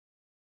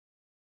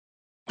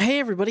Hey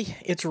everybody,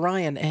 it's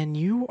Ryan, and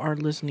you are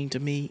listening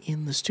to me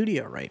in the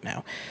studio right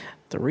now.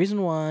 The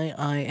reason why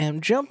I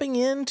am jumping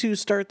in to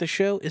start the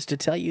show is to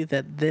tell you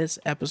that this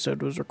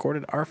episode was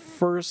recorded our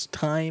first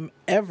time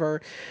ever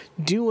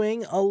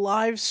doing a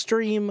live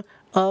stream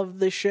of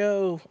the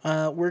show.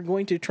 We're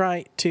going to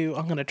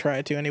I'm going to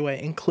try to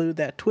anyway, include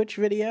that Twitch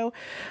video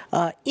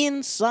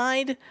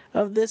inside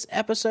of this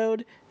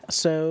episode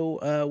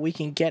so we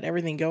can get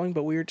everything going,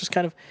 but we were just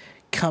kind of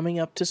coming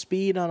up to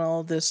speed on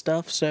all of this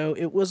stuff, so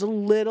it was a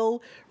little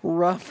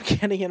rough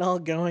getting it all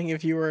going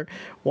if you were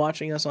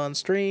watching us on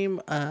stream,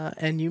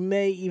 and you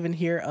may even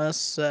hear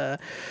us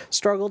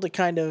struggle to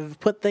kind of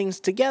put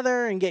things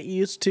together and get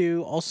used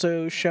to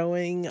also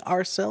showing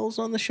ourselves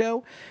on the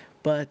show,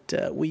 but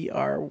we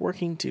are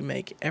working to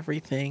make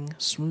everything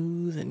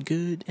smooth and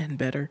good and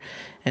better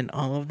and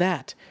all of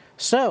that.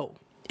 So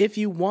if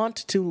you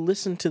want to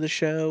listen to the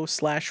show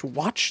 /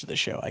 watch the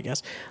show, I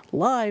guess,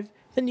 live,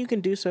 then you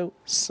can do so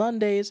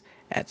Sundays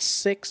at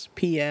 6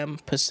 p.m.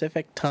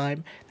 Pacific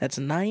time. That's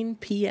 9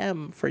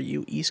 p.m. for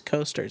you East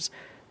Coasters.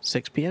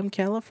 6 p.m.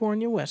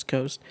 California, West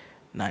Coast.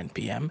 9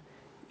 p.m.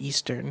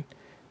 Eastern,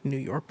 New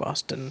York,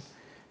 Boston,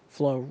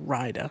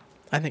 Florida.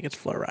 I think it's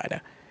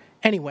Florida.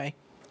 Anyway,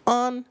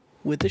 on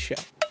with the show.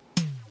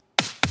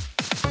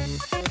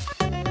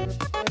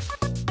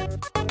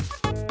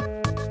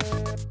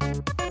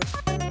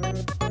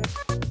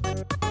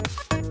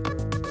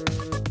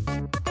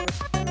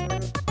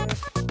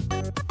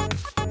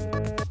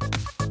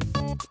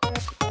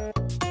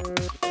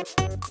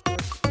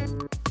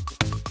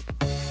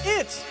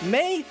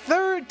 May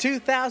 3rd,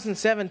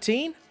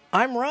 2017.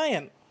 I'm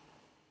Ryan.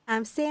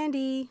 I'm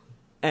Sandy.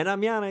 And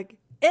I'm Yannick.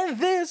 And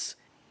this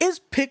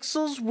is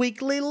Pixels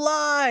Weekly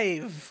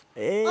Live.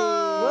 Hey.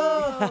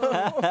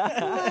 Oh,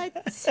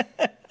 what?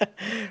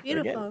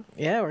 Beautiful.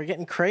 We're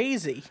getting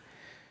crazy.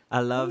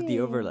 I love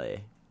the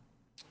overlay.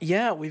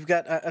 Yeah, we've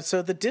got...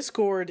 so the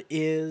Discord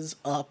is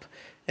up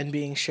and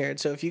being shared.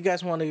 So if you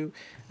guys want to...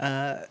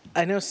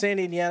 I know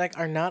Sandy and Yannick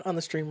are not on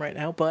the stream right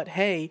now, but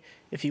hey,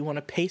 if you want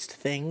to paste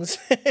things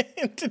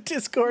into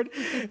Discord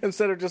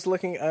instead of just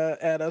looking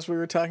at us, we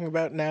were talking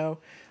about now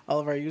all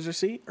of our users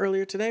see.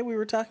 Earlier today, we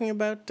were talking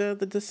about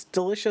this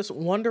delicious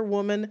Wonder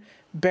Woman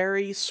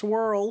berry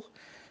swirl.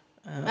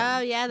 Oh,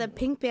 yeah, the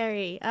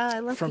pinkberry. Oh, I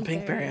love from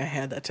Pinkberry. I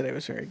had that today. It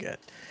was very good.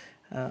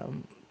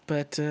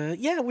 But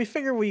we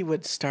figured we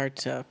would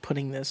start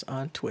putting this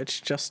on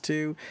Twitch just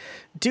to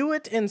do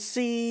it and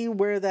see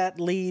where that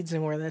leads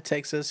and where that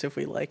takes us, if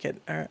we like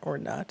it or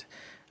not.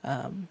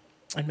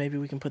 And maybe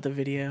we can put the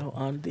video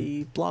on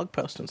the blog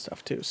post and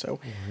stuff too. So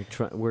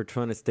we're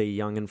trying to stay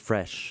young and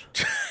fresh.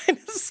 Trying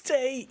to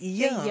stay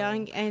young. Stay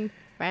young and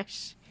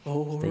fresh.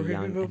 Stay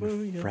young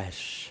and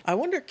fresh. I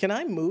wonder, can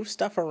I move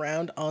stuff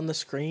around on the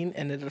screen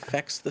and it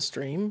affects the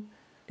stream?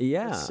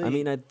 Yeah, I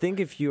mean, I think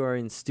if you are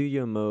in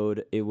studio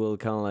mode, it will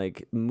kind of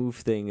like move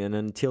thing, and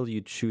until you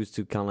choose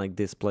to kind of like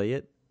display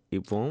it,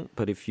 it won't.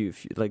 But if you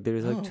like,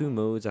 there's like two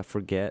modes, I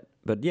forget.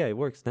 But yeah, it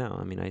works now.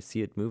 I mean, I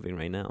see it moving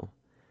right now.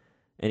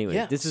 Anyway,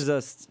 yes. This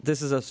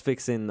is us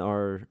fixing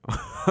our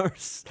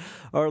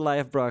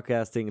live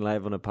broadcasting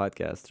live on a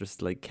podcast,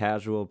 just like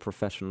casual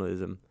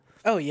professionalism.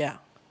 Oh yeah,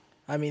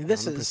 I mean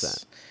this 100%.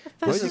 is.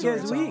 How was is you where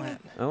guys' it's all week?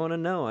 at. I want to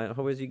know.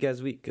 How was you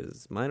guys' week?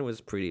 Because mine was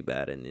pretty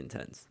bad and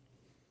intense.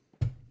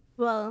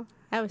 Well,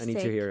 I was I need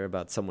sick. to hear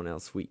about someone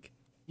else's week.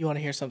 You want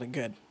to hear something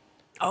good?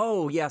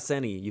 Oh yes,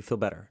 Annie, you feel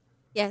better.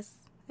 Yes,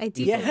 I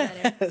do feel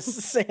better. Yes,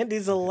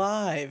 Sandy's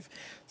alive.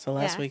 So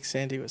last Yeah. week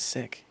Sandy was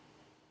sick.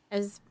 I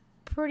was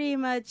pretty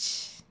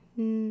much...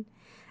 I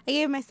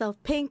gave myself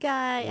pink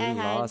eye. I We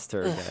had... lost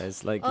her,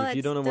 guys. Like, all if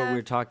you that don't know what stuff.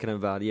 we're talking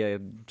about, yeah,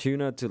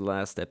 tune out to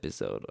last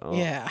episode. Oh,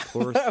 Yeah.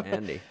 Poor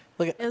Sandy.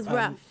 Look at It was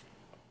rough.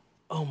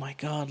 Oh my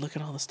God! Look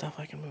at all the stuff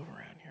I can move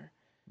around here.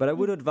 But I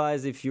would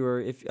advise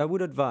I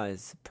would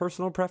advise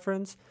personal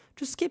preference,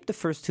 just skip the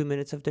first 2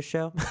 minutes of the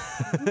show.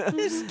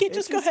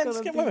 Just go ahead and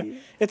skip over.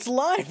 It's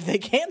live. They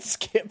can't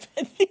skip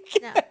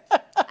it. No,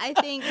 I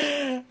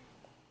think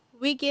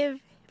we give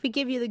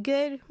you the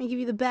good, we give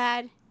you the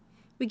bad,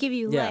 we give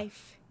you Yeah.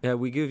 life. Yeah,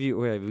 we give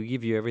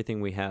you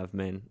everything we have,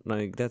 man.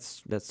 Like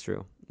that's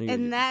true.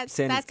 And Sandy's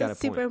that's got a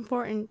what's super point.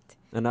 important.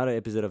 Another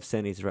episode of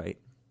Sandy's right.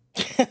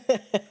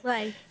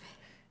 Life.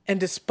 And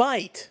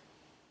despite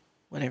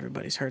what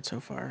everybody's heard so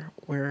far,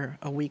 we're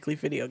a weekly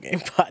video game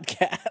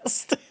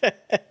podcast.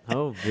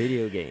 Oh,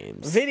 video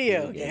games.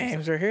 Video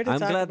games. We're here to I'm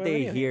talk glad about they're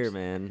video here, games.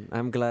 man.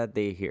 I'm glad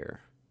they're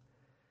here.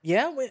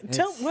 Yeah,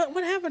 tell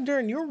what happened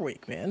during your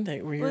week, man.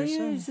 Well,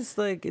 yeah, it's just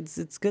like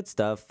it's good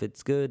stuff.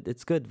 It's good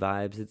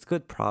vibes. It's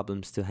good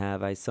problems to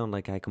have. I sound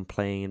like I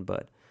complain,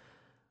 but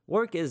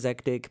work is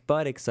hectic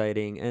but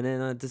exciting. And then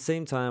at the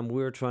same time,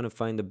 we're trying to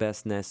find the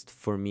best nest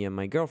for me and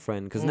my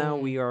girlfriend, because now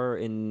we are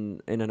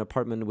in an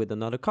apartment with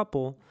another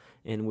couple,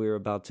 and we're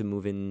about to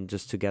move in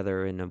just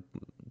together in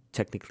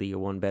technically a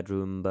one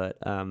bedroom,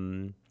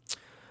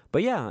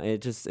 But yeah,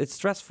 it's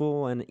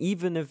stressful, and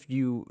even if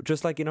you,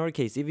 just like in our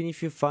case, even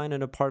if you find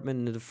an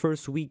apartment in the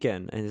first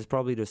weekend, and it's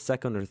probably the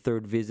second or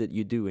third visit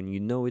you do, and you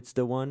know it's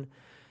the one,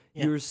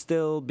 you're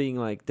still being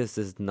like, this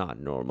is not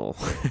normal.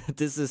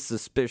 This is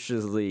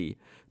suspiciously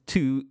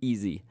too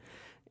easy.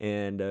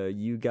 And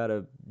you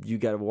gotta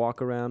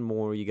walk around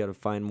more. You gotta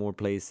find more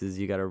places.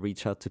 You gotta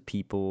reach out to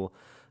people.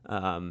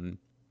 And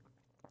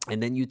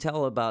then you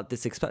tell about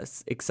this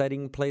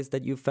exciting place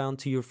that you found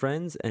to your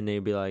friends, and they'd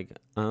be like,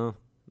 "Oh,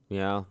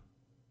 yeah,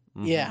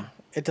 Yeah,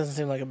 it doesn't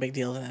seem like a big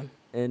deal to them.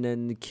 And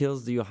then it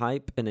kills your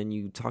hype, and then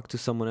you talk to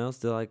someone else.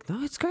 They're like,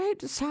 "No, it's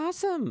great, it's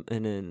awesome,"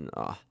 and then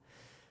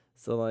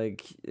so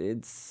like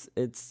it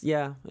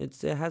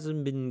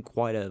hasn't been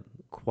quite a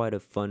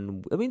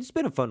fun. I mean, it's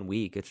been a fun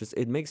week. It's just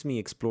it makes me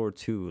explore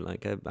too.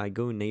 Like I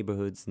go in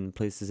neighborhoods and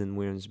places in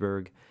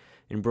Williamsburg,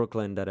 in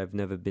Brooklyn that I've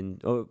never been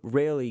or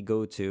rarely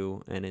go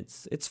to, and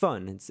it's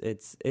fun.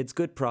 It's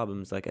good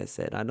problems. Like I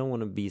said, I don't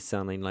want to be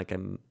sounding like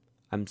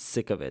I'm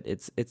sick of it.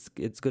 It's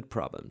good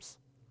problems.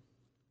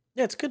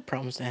 Yeah, it's good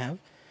problems to have.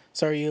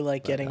 So are you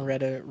like getting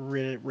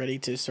ready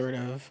to sort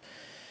of,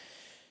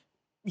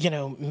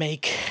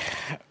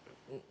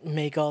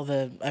 make all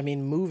the, I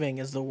mean, moving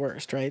is the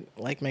worst, right?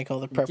 Like make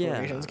all the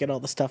preparations, get all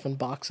the stuff in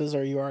boxes,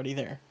 or are you already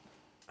there?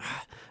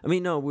 I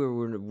mean, no,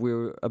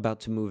 we're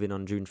about to move in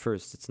on June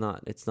 1st.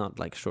 It's not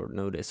like short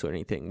notice or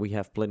anything. We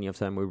have plenty of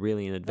time. We're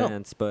really in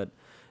advance, but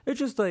it's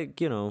just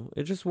like,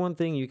 it's just one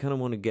thing you kind of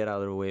want to get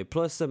out of the way.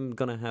 Plus, I'm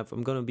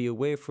gonna be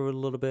away for a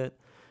little bit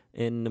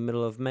in the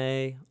middle of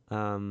May.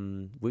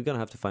 We're gonna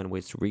have to find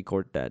ways to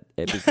record that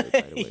episode,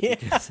 by the way,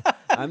 because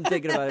I'm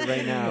thinking about it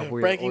right now.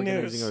 We're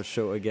organizing our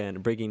show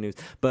again. Breaking news,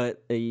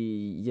 but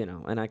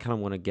and I kind of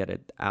want to get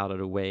it out of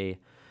the way.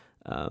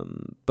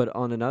 But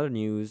on another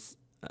news,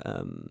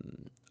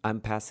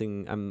 I'm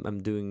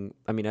doing.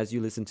 I mean, as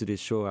you listen to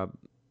this show,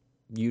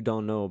 you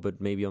don't know,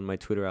 but maybe on my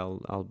Twitter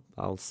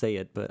I'll say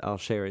it, but I'll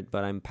share it.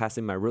 But I'm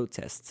passing my road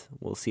test.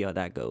 We'll see how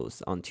that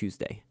goes on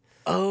Tuesday.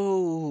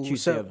 Oh,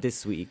 Tuesday of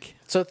this week.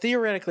 So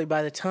theoretically,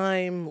 by the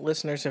time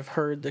listeners have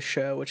heard the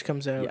show, which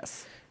comes out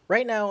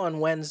right now on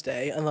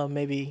Wednesday, although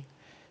maybe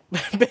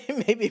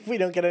if we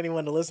don't get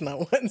anyone to listen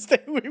on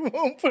Wednesday, we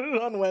won't put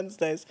it on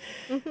Wednesdays.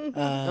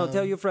 No,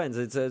 tell your friends.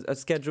 It's a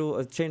schedule.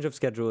 A change of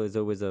schedule is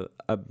always a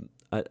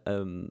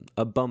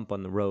bump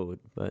on the road.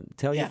 But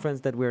tell your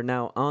friends that we're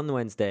now on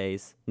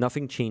Wednesdays.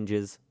 Nothing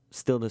changes.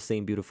 Still the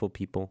same beautiful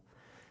people.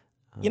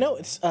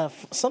 It's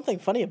something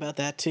funny about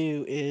that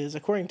too is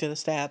according to the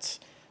stats.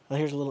 Well,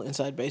 here's a little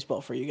inside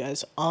baseball for you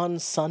guys. On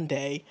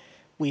Sunday,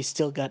 we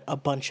still got a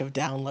bunch of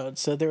downloads.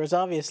 So there was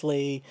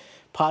obviously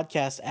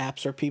podcast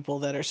apps or people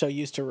that are so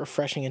used to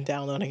refreshing and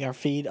downloading our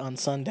feed on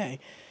Sunday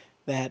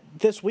that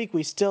this week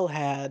we still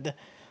had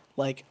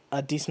like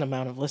a decent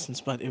amount of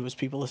listens, but it was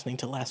people listening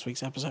to last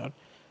week's episode.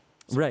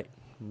 So, right.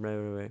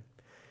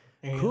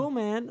 Cool,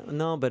 man.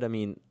 No, but I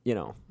mean,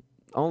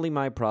 only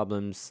my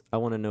problems. I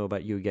want to know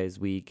about you guys'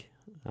 week.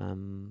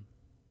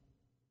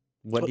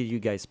 What did you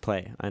guys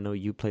play? I know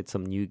you played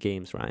some new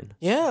games, Ryan.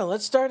 Yeah,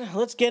 let's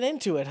get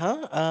into it,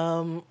 huh?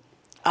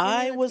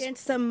 I was into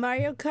some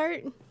Mario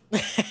Kart.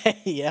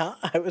 Yeah,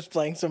 I was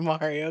playing some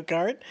Mario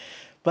Kart.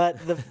 But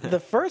the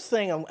first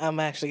thing I'm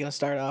actually going to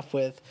start off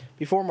with,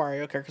 before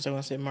Mario Kart, because I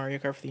want to say Mario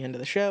Kart for the end of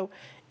the show,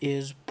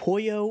 is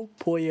Puyo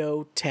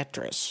Puyo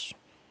Tetris.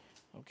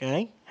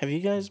 Okay? Have you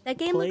guys That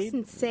game looks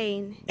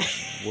insane.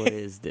 What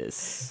is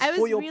this? I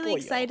was really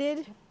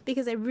excited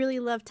because I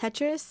really love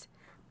Tetris,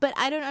 but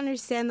I don't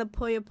understand the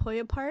Puyo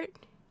Puyo part.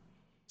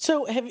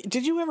 So,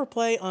 did you ever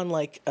play on,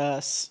 like,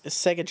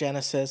 Sega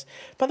Genesis?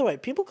 By the way,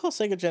 people call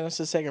Sega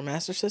Genesis Sega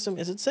Master System.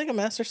 Is it Sega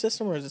Master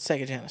System or is it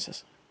Sega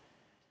Genesis?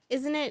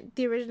 Isn't it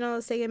the original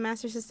Sega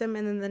Master System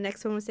and then the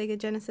next one was Sega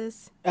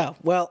Genesis? Oh,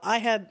 well, I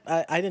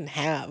didn't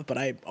have, but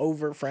I,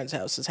 over friends'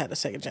 houses, had a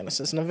Sega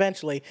Genesis. And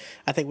eventually,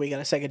 I think we got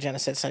a Sega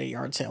Genesis at a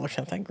yard sale or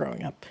something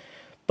growing up.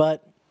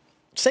 But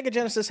Sega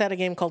Genesis had a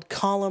game called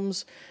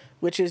Columns,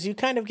 which is you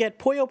kind of get,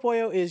 Puyo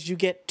Puyo is you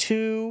get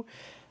two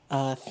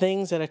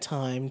things at a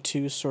time,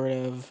 two sort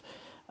of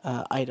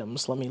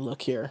items. Let me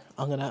look here.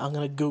 I'm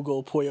gonna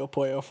Google Puyo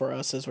Puyo for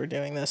us as we're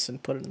doing this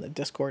and put it in the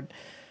Discord.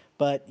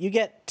 But you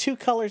get two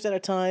colors at a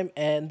time,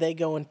 and they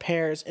go in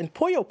pairs. And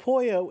Puyo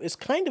Puyo is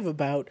kind of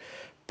about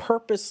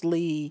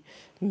purposely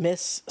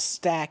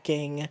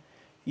misstacking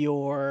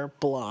your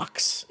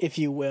blocks, if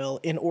you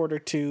will, in order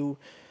to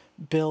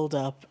build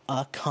up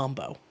a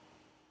combo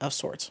of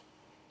sorts.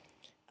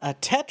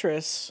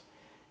 Tetris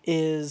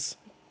is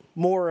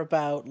more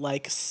about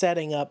like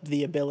setting up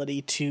the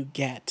ability to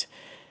get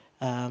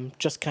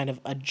just kind of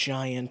a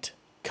giant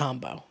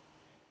combo,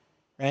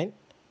 right?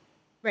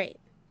 Right.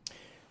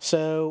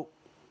 So,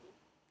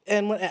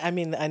 and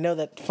I know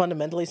that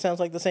fundamentally sounds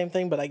like the same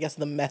thing, but I guess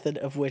the method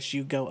of which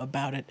you go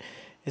about it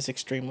is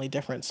extremely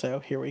different. So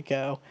here we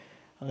go.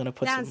 I'm gonna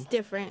put Sounds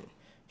different.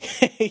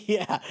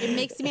 Yeah. It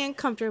makes me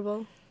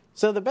uncomfortable.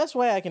 So the best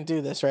way I can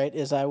do this, right,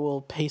 is I will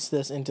paste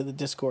this into the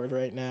Discord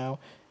right now,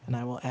 and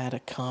I will add a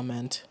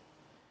comment,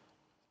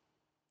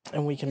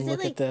 and we can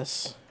look at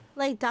this.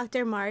 Like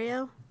Dr.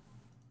 Mario?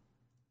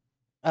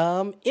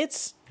 I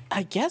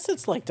guess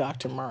it's like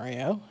Dr.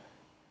 Mario.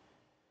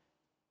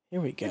 Here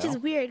we go. Which is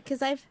weird,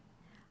 because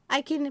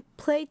I can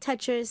play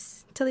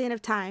Tetris till the end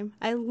of time.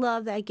 I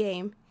love that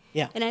game.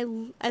 Yeah.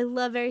 And I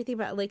love everything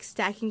about like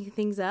stacking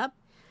things up.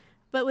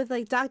 But with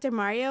like Dr.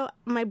 Mario,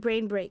 my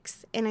brain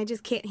breaks and I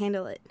just can't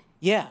handle it.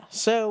 Yeah.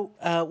 So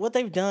what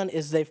they've done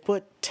is they've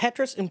put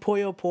Tetris and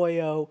Puyo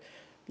Puyo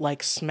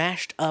like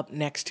smashed up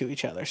next to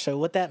each other. So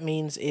what that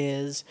means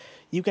is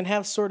you can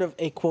have sort of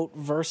a quote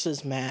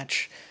versus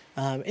match.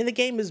 And the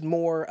game is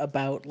more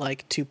about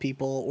like 2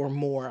 people or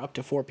more, up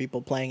to 4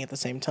 people playing at the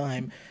same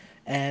time.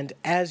 And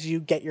as you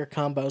get your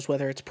combos,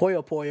 whether it's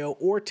Puyo Puyo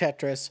or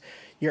Tetris,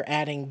 you're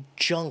adding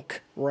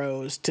junk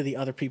rows to the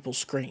other people's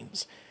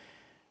screens.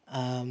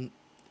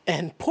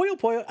 And Puyo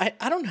Puyo,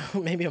 I don't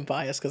know, maybe I'm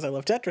biased because I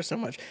love Tetris so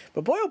much,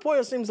 but Puyo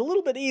Puyo seems a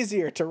little bit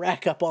easier to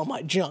rack up all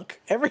my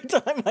junk. Every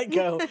time I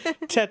go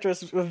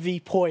Tetris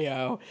v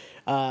Puyo,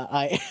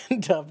 I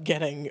end up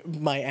getting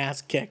my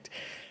ass kicked.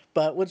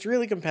 But what's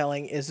really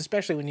compelling is,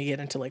 especially when you get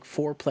into like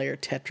 4-player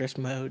Tetris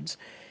modes,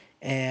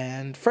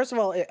 and first of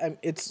all,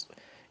 it's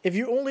if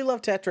you only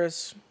love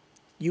Tetris,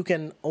 you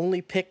can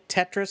only pick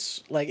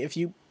Tetris. Like if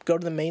you go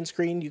to the main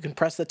screen, you can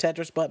press the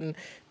Tetris button.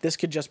 This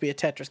could just be a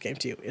Tetris game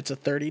to you. It's a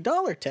 $30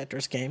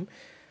 Tetris game,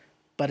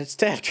 but it's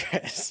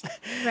Tetris.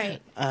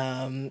 Right.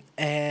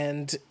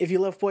 And if you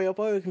love Puyo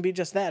Puyo, it can be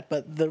just that.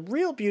 But the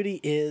real beauty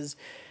is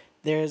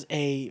there's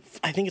I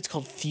think it's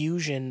called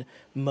Fusion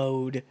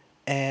mode.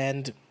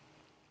 And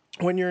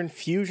when you're in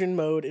Fusion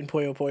mode in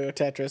Puyo Puyo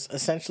Tetris,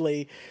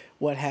 essentially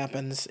what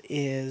happens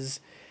is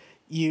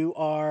you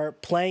are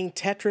playing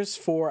Tetris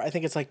for, I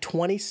think it's like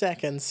 20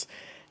 seconds,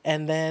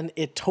 and then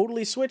it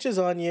totally switches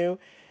on you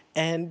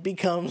and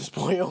becomes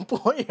Puyo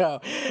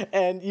Puyo.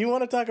 And you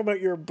want to talk about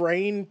your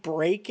brain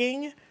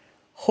breaking?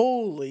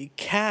 Holy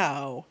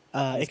cow.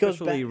 It goes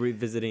back. Especially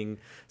revisiting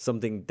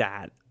something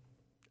that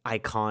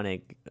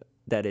iconic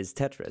that is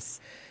Tetris.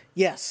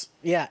 Yes,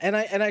 yeah. And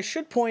I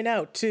should point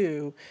out,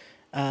 too,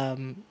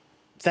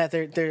 that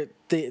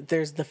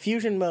there's the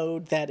fusion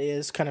mode that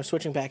is kind of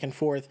switching back and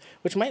forth,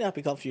 which might not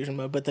be called fusion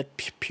mode, but the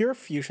pure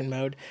fusion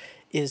mode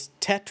is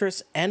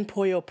Tetris and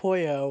Puyo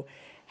Puyo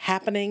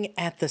happening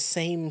at the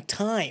same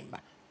time.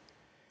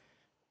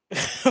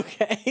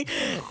 Okay?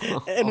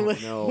 And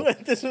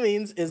what this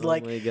means is Oh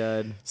my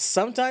God.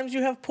 sometimes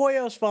you have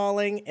Puyos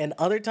falling and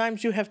other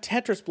times you have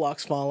Tetris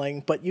blocks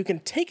falling, but you can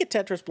take a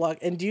Tetris block.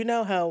 And do you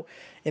know how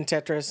in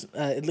Tetris,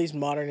 at least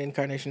modern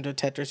incarnation of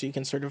Tetris, you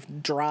can sort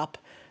of drop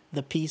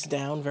the piece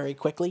down very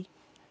quickly?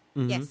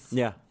 Yes.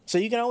 Yeah. So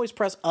you can always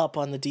press up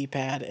on the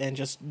D-pad and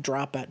just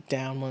drop it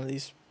down one of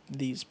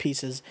these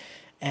pieces,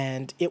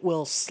 and it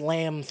will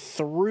slam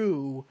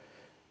through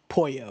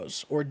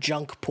Puyos or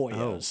junk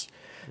Puyos.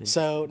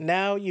 So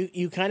now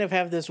you kind of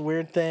have this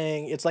weird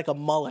thing. It's like a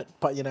mullet,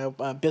 but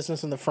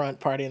business in the front,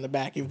 party in the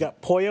back. You've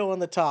got Puyo on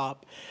the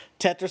top,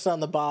 Tetris on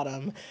the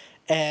bottom,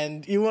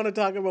 and you want to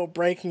talk about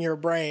breaking your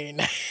brain.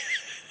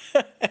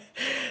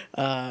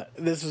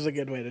 This is a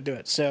good way to do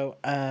it. So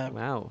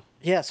Wow.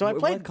 yeah, so I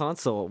played. What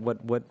console?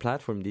 What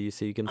platform do you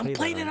say you can play I'm that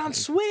playing it on on?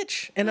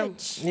 Switch, and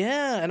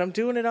I'm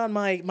doing it on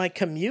my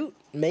commute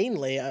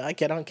mainly. I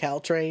get on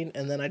Caltrain,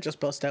 and then I just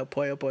bust out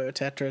Puyo Puyo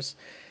Tetris,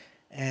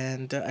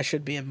 and I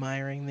should be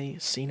admiring the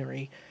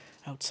scenery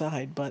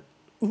outside. But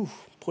ooh,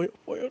 Puyo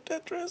Puyo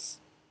Tetris.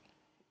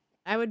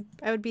 I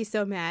would be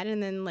so mad,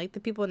 and then like the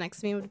people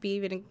next to me would be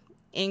even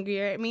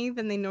angrier at me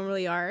than they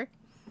normally are.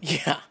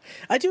 Yeah,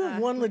 I do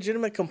have one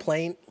legitimate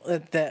complaint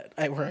that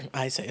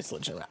I say it's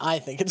legitimate. I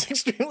think it's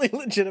extremely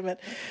legitimate,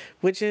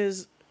 which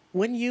is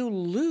when you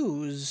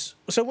lose.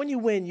 So when you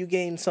win, you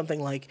gain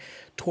something like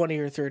 20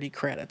 or 30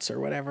 credits or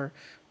whatever.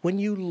 When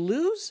you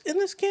lose in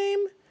this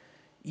game,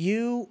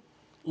 you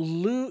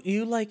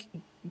like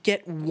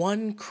get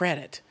 1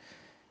 credit.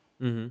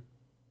 Mm-hmm.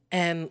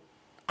 And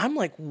I'm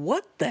like,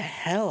 what the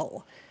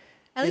hell?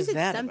 At least is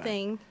that it's about?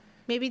 something.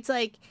 Maybe it's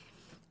like,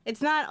 it's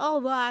not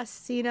all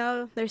lost,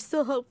 there's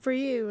still hope for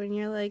you. And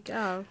you're like,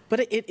 oh.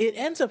 But it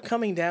ends up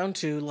coming down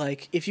to,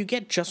 like, if you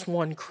get just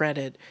 1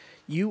 credit,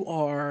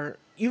 you've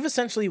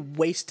essentially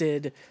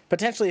wasted,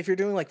 potentially, if you're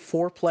doing, like,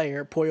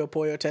 4-player Puyo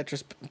Puyo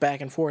Tetris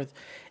back and forth,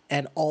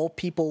 and all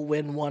people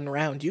win 1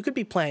 round, you could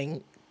be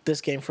playing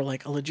this game for,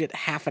 like, a legit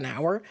half an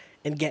hour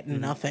and get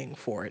nothing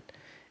for it.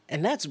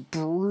 And that's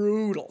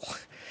brutal.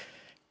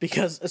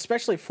 Because,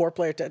 especially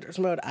 4-player Tetris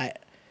mode, I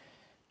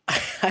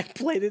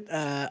played it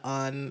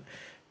on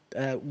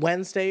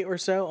Wednesday or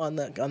so on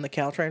the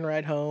Caltrain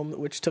ride home,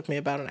 which took me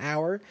about an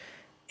hour,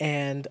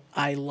 and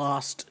I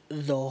lost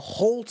the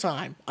whole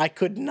time. I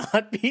could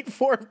not beat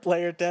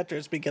 4-player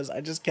Tetris because I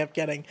just kept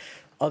getting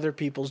other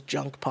people's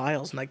junk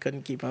piles, and I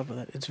couldn't keep up with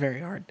it. It's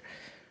very hard,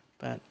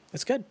 but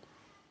it's good.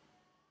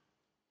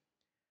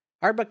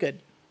 Hard but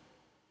good.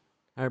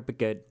 Hard but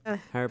good.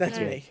 Hard but That's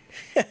good. me.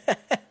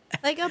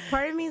 Like a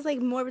part of me is like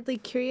morbidly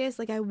curious.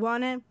 Like I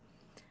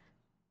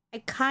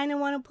kind of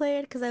want to play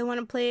it because I want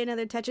to play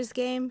another Tetris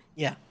game.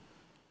 Yeah.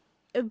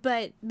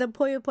 But the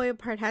Puyo Puyo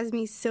part has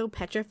me so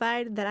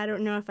petrified that I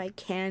don't know if I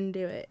can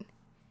do it.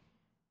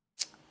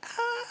 Yeah,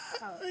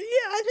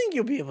 I think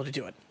you'll be able to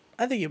do it.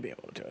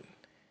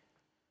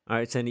 All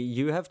right, Sandy,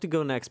 you have to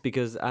go next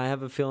because I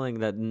have a feeling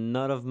that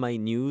none of my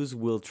news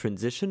will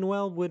transition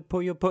well with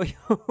Puyo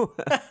Puyo.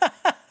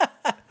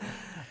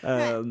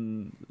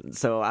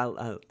 So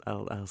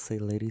I'll say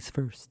ladies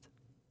first.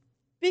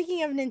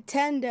 Speaking of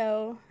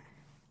Nintendo,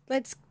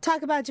 let's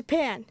talk about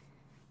Japan.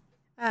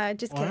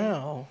 Just kidding.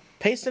 Wow.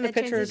 Pasting a That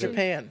picture of transition-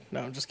 Japan.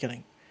 No, I'm just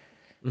kidding.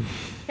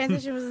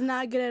 Transition was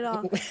not good at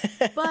all.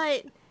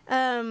 But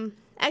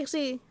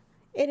actually,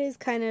 it is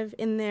kind of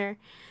in there.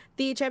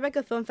 The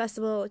Tribeca Film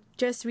Festival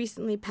just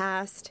recently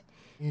passed,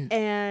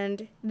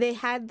 and they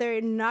had their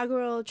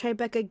inaugural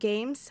Tribeca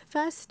Games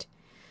Fest.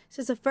 So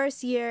it's the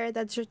first year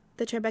that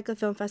the Tribeca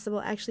Film Festival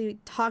actually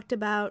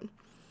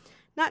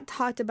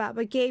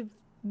but gave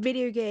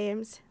video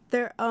games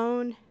their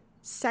own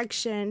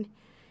section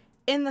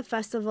in the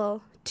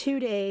festival, 2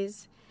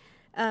 days,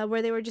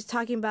 where they were just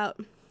talking about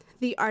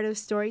the art of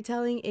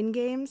storytelling in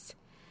games.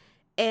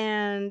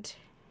 And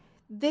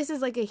this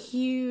is like a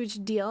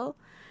huge deal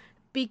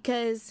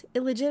because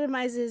it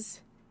legitimizes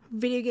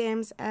video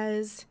games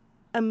as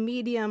a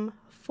medium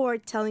for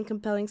telling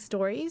compelling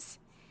stories.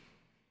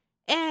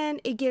 And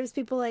it gives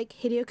people like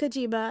Hideo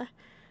Kojima,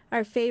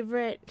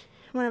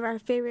 one of our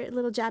favorite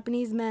little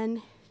Japanese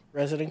men.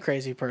 Resident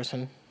crazy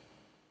person.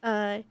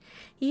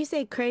 You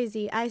say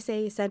crazy, I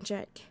say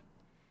eccentric.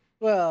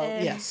 Well,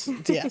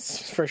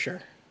 yes, for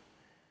sure.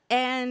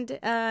 And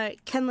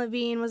Ken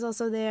Levine was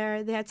also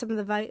there. They had some of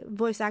the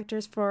voice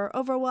actors for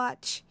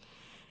Overwatch.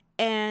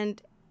 And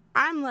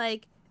I'm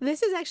like,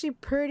 this is actually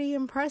pretty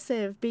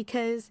impressive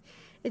because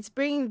it's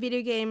bringing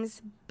video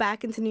games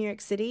back into New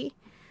York City.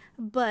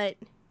 But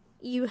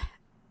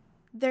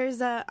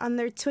there's on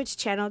their Twitch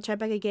channel,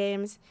 Tribeca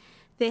Games,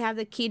 they have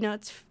the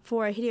keynotes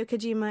for Hideo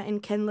Kojima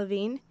and Ken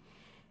Levine.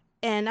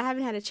 And I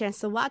haven't had a chance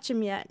to watch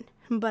them yet,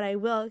 but I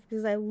will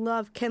because I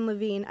love Ken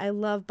Levine. I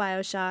love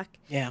BioShock.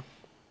 Yeah.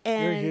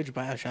 And You're a huge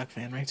BioShock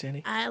fan, right,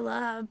 Sandy? I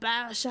love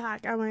BioShock.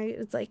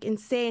 It's like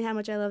insane how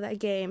much I love that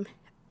game.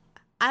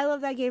 I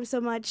love that game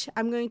so much.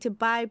 I'm going to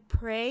buy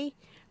Prey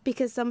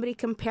because somebody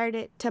compared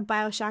it to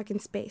BioShock in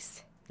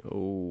space.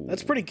 Oh,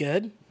 That's pretty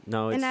good.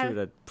 No, it's And true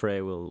that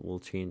Prey will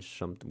change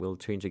something. Will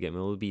change the game. It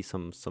will be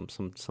some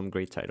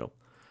great title.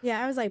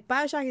 Yeah, I was like,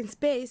 BioShock in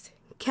space,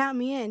 count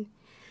me in.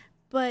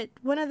 But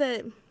one of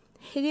the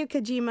Hideo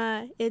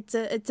Kojima, it's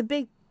a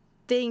big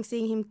thing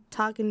seeing him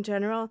talk in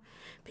general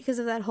because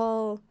of that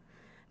whole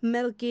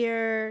Metal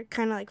Gear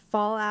kind of like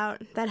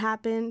fallout that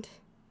happened.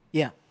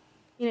 Yeah.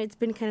 You know, it's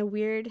been kind of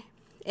weird.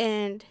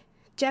 And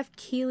Jeff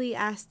Keighley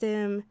asked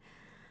him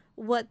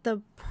what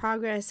the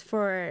progress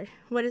for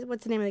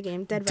what's the name of the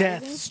game? Dead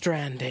Death Rising?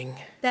 Stranding.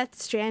 Death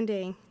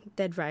Stranding.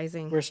 Dead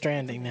Rising. We're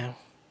stranding now.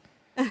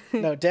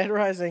 No, Dead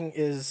Rising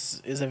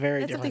is a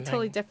very That's something different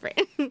totally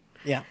thing. different.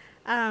 Yeah.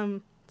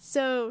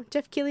 So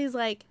Jeff Keighley's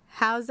like,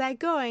 how's that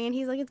going? And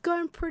he's like, it's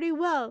going pretty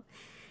well.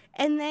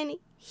 And then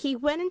he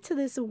went into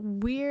this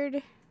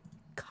weird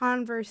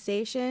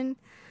conversation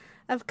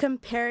of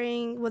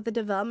comparing what the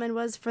development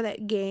was for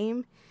that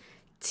game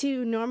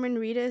to Norman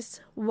Reedus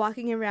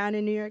walking around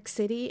in New York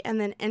City and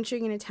then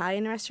entering an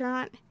Italian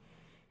restaurant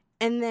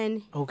and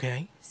then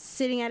Okay.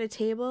 sitting at a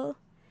table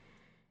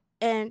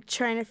and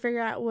trying to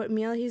figure out what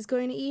meal he's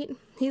going to eat.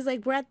 He's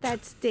like, we're at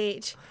that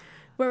stage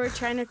where we're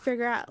trying to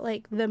figure out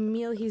like the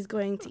meal he's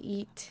going to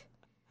eat.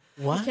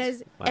 What?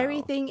 Because Wow.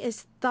 everything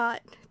is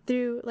thought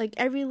through, like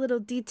every little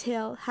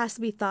detail has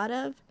to be thought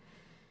of.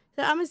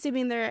 So I'm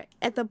assuming they're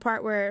at the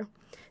part where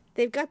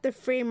they've got the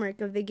framework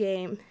of the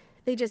game.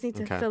 They just need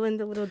to Okay. fill in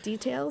the little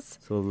details.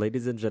 So,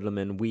 ladies and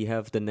gentlemen, we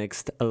have the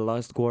next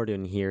Lost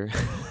Guardian here,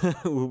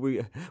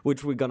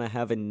 which we're gonna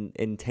have in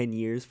 10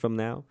 years from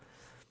now.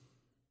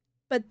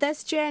 But Death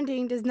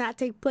Stranding does not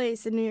take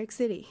place in New York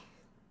City.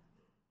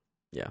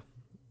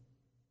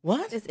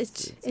 What?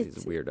 It's He's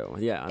a weirdo.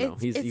 Yeah, I know.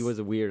 He it's- was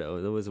a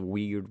weirdo. That was a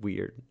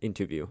weird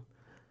interview.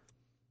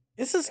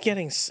 This is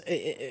getting.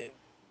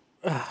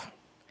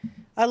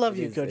 I love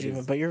you, It Kojima,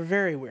 is. but you're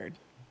very weird.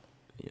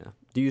 Yeah.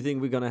 Do you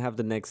think we're gonna have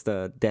the next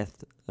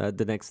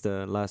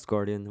Last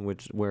Guardian,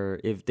 where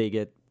if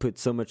they put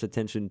so much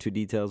attention to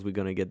details, we're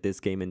gonna get this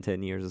game in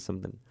 10 years or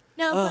something?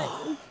 No,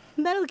 but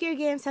Metal Gear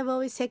games have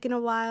always taken a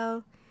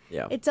while.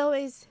 Yeah. It's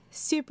always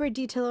super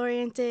detail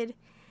oriented.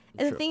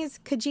 And the True. thing is,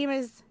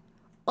 Kojima's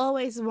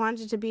always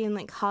wanted to be in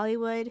like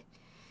Hollywood.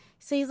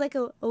 So he's like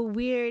a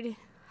weird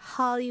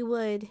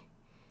Hollywood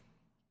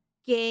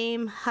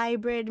game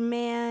hybrid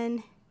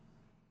man.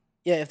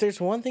 Yeah, if there's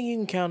one thing you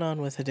can count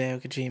on with Hideo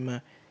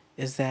Kojima,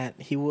 is that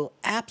he will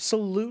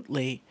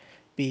absolutely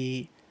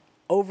be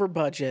over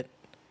budget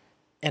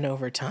and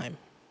over time.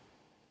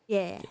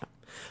 Yeah.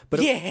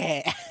 But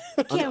Yeah.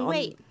 Can't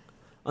wait.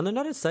 On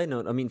another side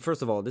note, I mean,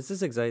 first of all, this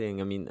is exciting.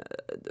 I mean,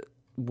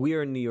 we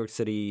are in New York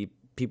City.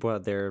 People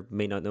out there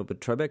may not know, but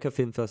Tribeca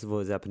Film Festival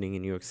is happening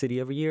in New York City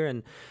every year,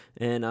 and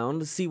I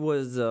honestly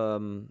was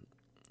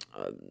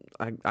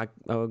I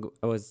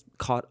was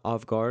caught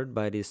off guard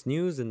by this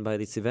news and by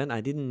this event. I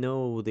didn't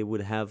know they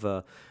would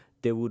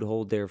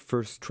hold their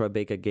first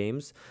Tribeca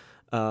Games.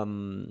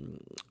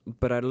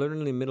 But I learned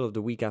in the middle of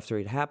the week after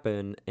it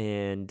happened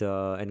and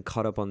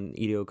caught up on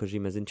Hideo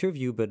Kojima's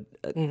interview. But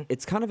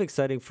it's kind of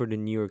exciting for the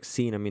New York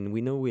scene. I mean,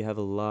 we know we have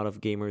a lot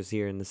of gamers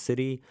here in the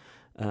city.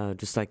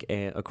 just like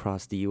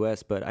across the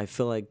U.S. But I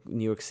feel like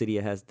New York City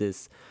has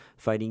this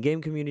fighting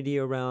game community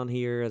around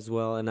here as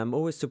well, and I'm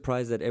always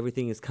surprised that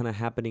everything is kind of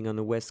happening on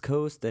the West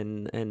Coast,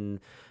 and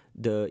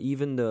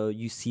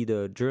you see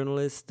the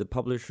journalists, the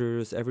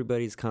publishers,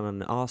 everybody's kind of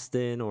in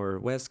Austin or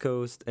West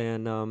Coast,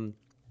 and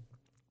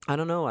I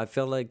don't know. I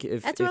feel like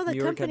that's where all the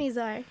companies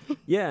are.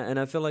 Yeah, and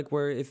I feel like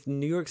if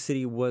New York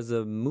City was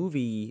a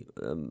movie,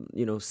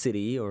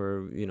 city,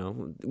 or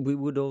we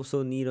would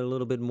also need a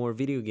little bit more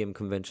video game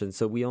conventions.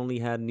 So we only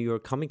had New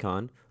York Comic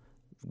Con,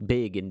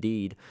 big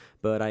indeed.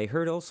 But I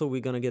heard also we're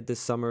gonna get this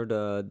summer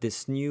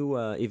this new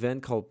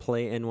event called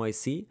Play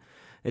NYC.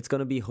 It's going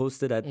to be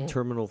hosted at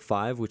Terminal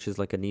 5, which is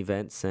like an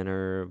event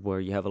center where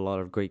you have a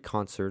lot of great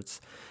concerts.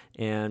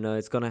 And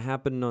it's going to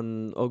happen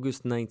on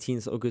August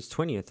 19th, August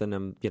 20th.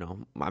 And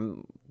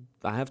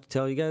I have to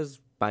tell you guys,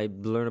 I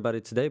learned about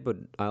it today, but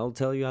I'll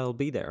tell you I'll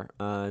be there.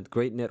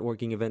 Great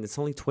networking event. It's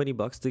only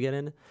 $20 to get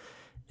in.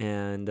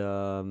 And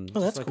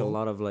that's like cool. A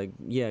lot of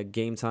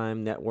game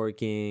time,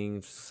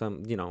 networking,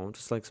 some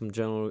just like some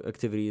general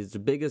activities. The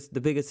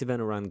biggest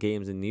event around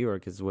games in New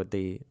York is what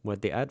they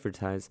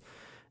advertise.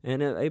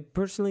 And it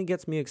personally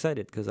gets me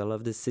excited because I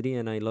love this city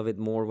and I love it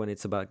more when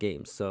it's about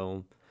games.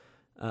 So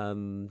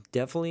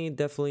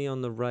definitely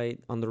on the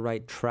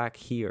right track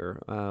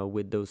here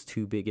with those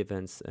two big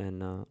events.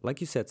 And like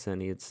you said,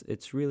 Sandy,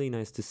 it's really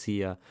nice to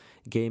see a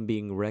game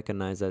being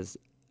recognized as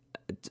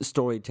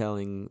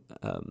storytelling,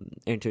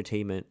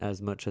 entertainment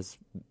as much as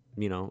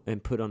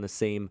and put on the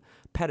same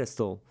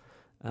pedestal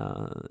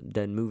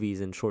than movies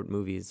and short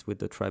movies with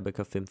the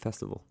Tribeca Film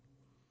Festival.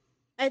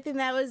 I think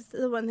that was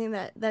the one thing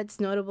that's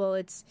notable.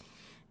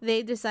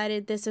 They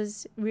decided this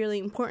was really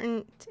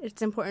important.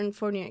 It's important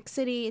for New York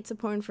City. It's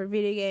important for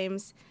video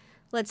games.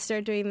 Let's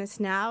start doing this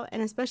now.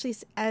 And especially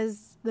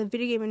as the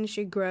video game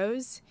industry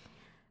grows,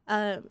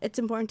 it's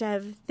important to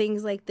have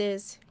things like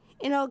this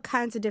in all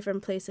kinds of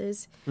different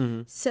places.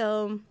 Mm-hmm.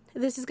 So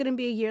this is going to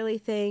be a yearly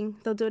thing.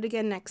 They'll do it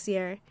again next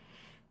year.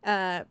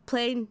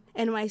 Play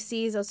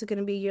NYC is also going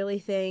to be a yearly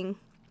thing.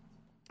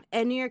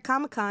 And New York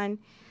Comic Con,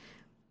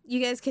 you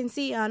guys can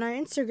see on our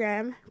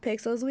Instagram,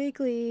 Pixels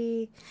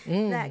Weekly,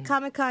 that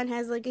Comic-Con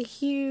has like a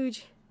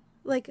huge,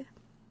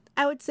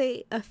 I would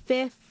say a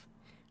fifth,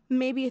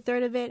 maybe a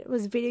third of it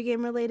was video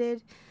game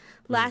related.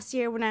 Last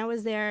year when I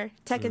was there,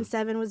 Tekken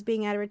 7 was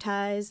being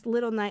advertised,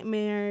 Little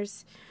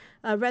Nightmares,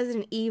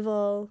 Resident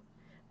Evil,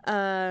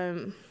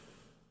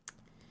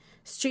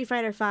 Street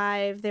Fighter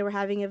 5, they were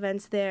having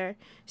events there.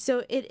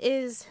 So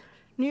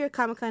New York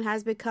Comic-Con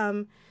has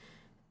become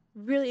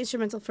really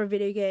instrumental for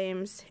video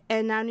games,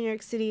 and now New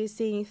York City is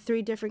seeing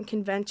 3 different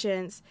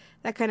conventions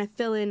that kind of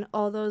fill in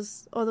all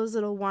those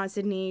little wants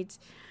and needs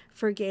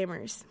for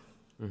gamers.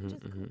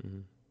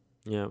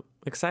 Yeah,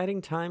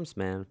 exciting times,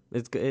 man.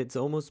 It's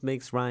almost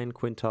makes Ryan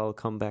Quintal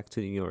come back to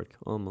New York,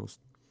 almost.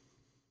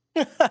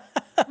 What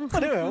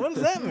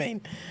does that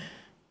mean?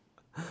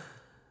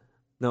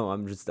 No,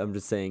 I'm just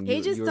saying.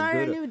 He just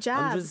started a new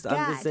job. I'm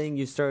just saying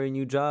you started a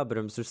new job, but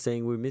I'm just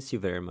saying we miss you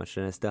very much,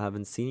 and I still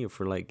haven't seen you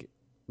for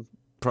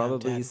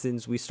probably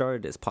since we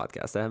started this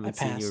podcast. I haven't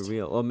seen you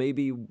real, or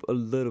maybe a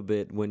little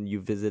bit when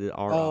you visited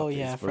our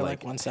office for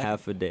 1 second.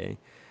 Half a day.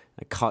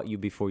 I caught you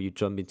before you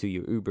jumped into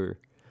your Uber,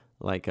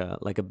 like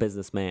a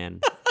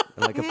businessman,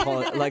 like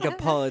a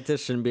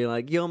politician, being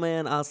like, "Yo,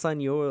 man, I'll sign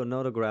your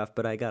autograph,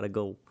 but I gotta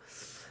go."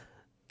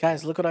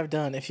 Guys, look what I've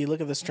done. If you look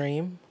at the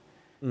stream,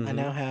 I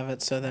now have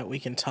it so that we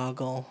can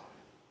toggle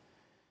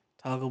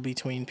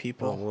between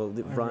people. Oh, well,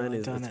 Ryan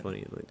is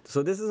funny.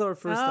 So this is our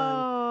first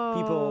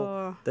time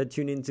people that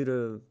tune into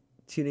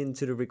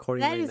the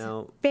recording that right is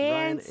now.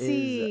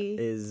 Fancy. Ryan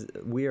is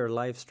we are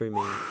live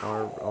streaming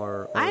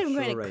our I'm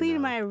going to clean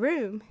now. my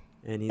room.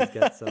 And he's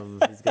got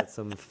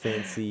some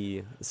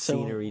fancy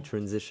scenery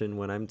transition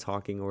when I'm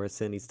talking or as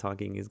Sandy's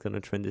talking. He's gonna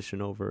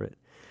transition over it.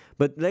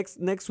 But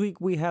next week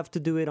we have to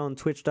do it on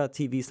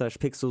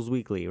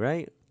twitch.tv/pixelsweekly,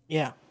 right?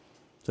 Yeah.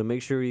 So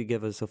make sure you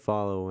give us a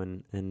follow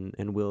and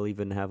we'll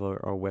even have our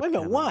webcam. Wait a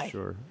minute, why? I'm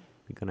sure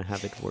we're gonna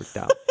have it worked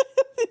out.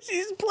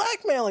 She's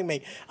blackmailing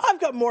me. I've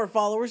got more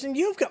followers and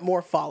you've got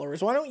more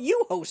followers. Why don't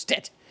you host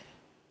it?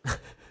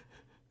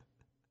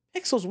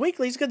 Pixels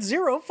Weekly's got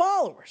 0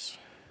 followers.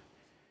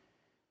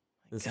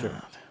 That's true.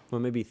 Well,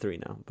 maybe 3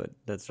 now, but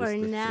that's just For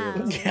the now.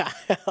 3 of us. Yeah,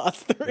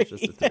 us 3. That's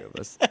just the 3 of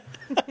us.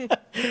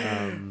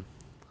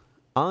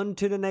 On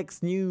to the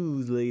next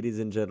news, ladies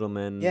and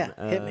gentlemen. Yeah,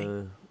 hit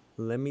me.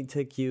 Let me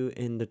take you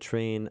in the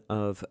train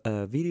of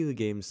video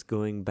games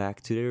going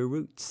back to their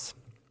roots.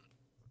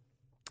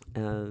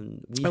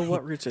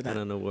 What roots are that? I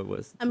don't know what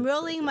was. I'm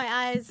rolling my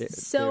eyes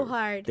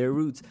hard. Their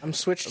roots. I'm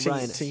switched to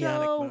Ryan.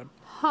 Yannick mode.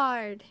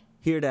 Hard.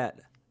 Hear that?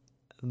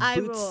 I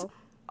roll.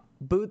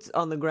 Boots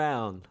on the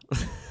ground.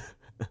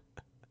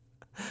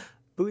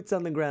 Boots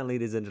on the ground,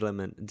 ladies and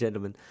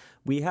gentlemen.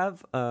 We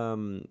have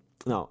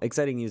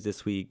exciting news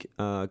this week.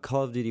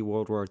 Call of Duty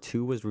World War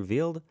II was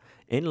revealed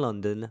in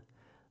London.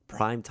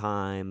 Prime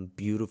time,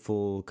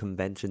 beautiful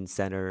convention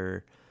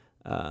center,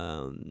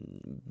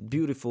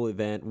 beautiful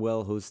event,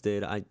 well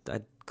hosted. I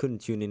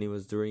couldn't tune in. It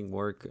was during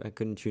work. I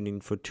couldn't tune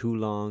in for too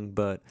long,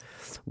 but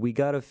we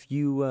got a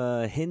few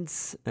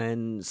hints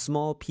and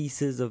small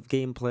pieces of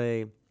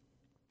gameplay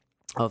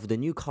of the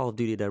new Call of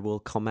Duty that will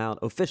come out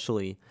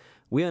officially.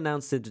 We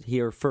announced it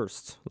here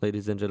first,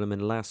 ladies and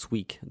gentlemen, last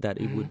week that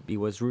it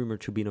was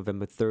rumored to be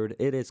November 3rd.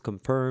 It is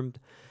confirmed.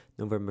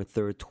 November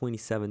 3rd,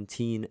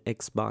 2017,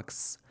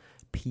 Xbox,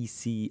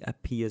 PC,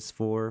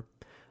 PS4.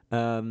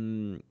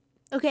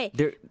 Okay,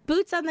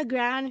 boots on the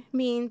ground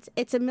means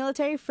it's a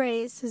military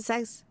phrase,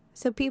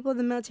 so people in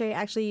the military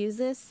actually use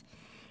this,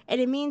 and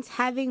it means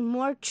having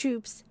more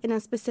troops in a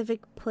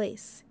specific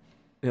place.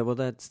 Yeah, well,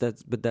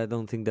 but I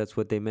don't think that's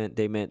what they meant.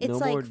 They meant It's no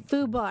like more.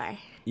 FUBAR.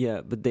 Yeah,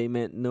 but they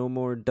meant no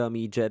more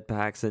dummy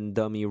jetpacks and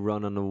dummy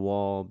run on the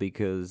wall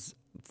because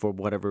for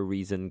whatever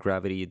reason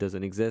gravity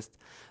doesn't exist.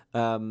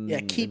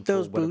 Keep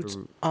those boots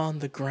on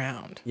the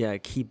ground. Yeah,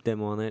 keep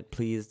them on it,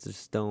 please.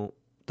 Just don't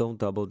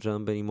double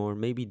jump anymore.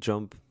 Maybe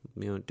jump.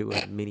 Do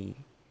a mini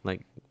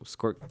like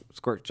squirt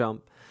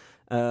jump.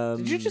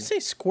 Did you just say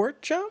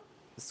squirt jump?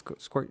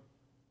 Squirt.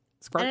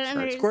 I don't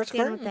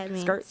understand what that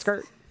means.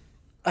 Skirt.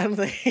 I don't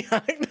think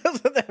I know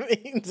what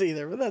that means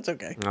either, but that's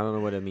okay. I don't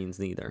know what it means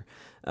neither.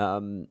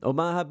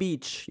 Omaha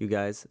Beach, you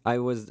guys. I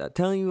was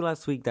telling you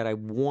last week that I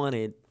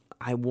wanted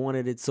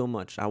it so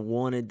much. I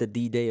wanted the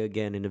D-Day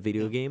again in a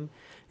video game,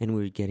 and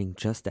we're getting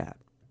just that.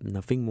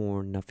 Nothing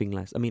more, nothing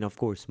less. I mean, of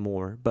course,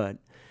 more, but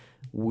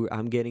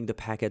I'm getting the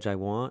package I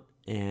want,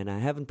 and I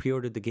haven't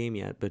pre-ordered the game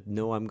yet, but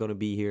know I'm going to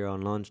be here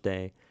on launch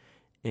day,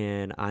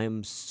 and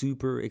I'm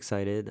super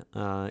excited.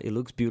 It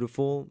looks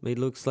beautiful. It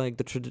looks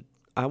like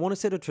I want to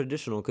say the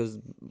traditional, because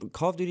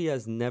Call of Duty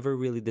has never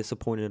really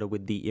disappointed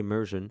with the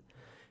immersion.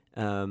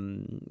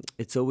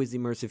 It's always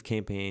immersive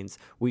campaigns.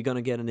 We're going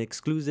to get an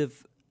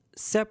exclusive,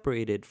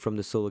 separated from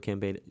the solo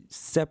campaign,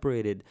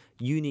 separated,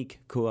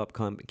 unique co-op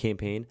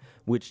campaign,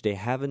 which they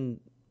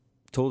haven't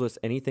told us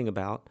anything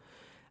about.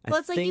 Well,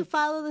 it's like you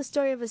follow the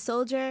story of a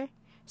soldier.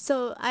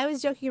 So I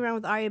was joking around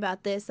with Ari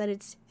about this, that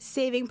it's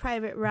Saving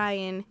Private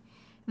Ryan,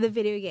 the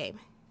video game.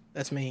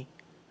 That's me.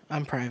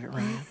 I'm Private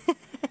Ryan.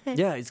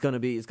 Yeah, it's gonna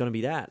be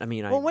that. I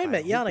mean, well, wait a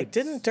minute, Yannick.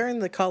 Didn't during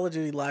the Call of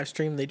Duty live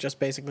stream they just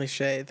basically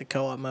say the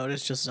co-op mode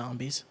is just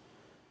zombies?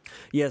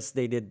 Yes,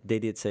 they did. They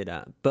did say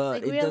that, but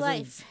like it real doesn't.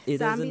 Life. It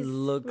Zombies, doesn't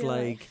look real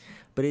like. Life.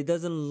 But it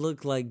doesn't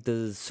look like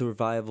the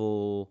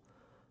survival,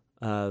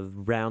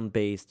 round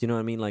based. You know what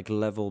I mean? Like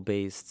level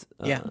based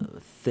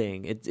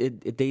thing.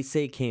 It they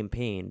say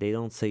campaign. They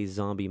don't say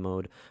zombie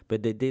mode,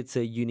 but they did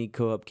say unique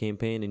co-op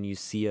campaign, and you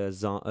see a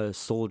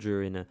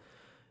soldier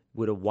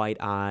with a white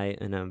eye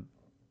and a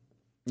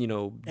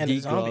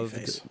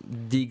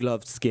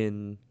degloved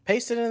skin.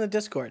 Paste it in the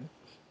Discord.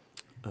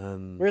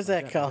 Where's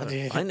that Call of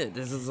Duty? Find it.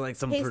 This is like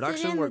some Paste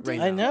production it in work the right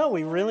now. I know.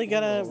 We really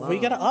gotta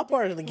up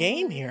our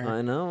game here.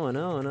 I know.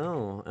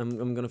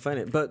 I'm gonna find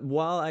it. But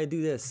while I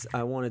do this,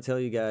 I want to tell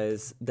you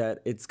guys that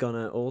it's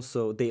gonna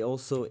also. They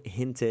also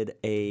hinted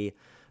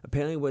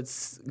apparently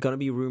what's gonna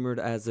be rumored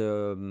as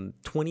a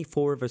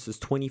 24 versus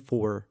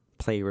 24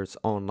 players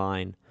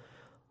online.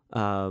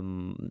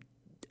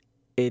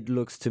 It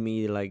looks to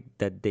me like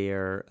that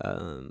they're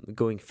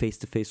going face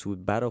to face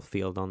with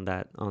Battlefield on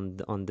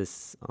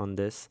this,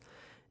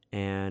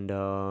 and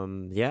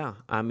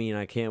I mean,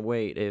 I can't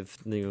wait.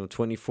 If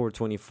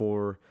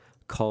 24-24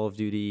 Call of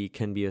Duty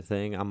can be a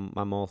thing,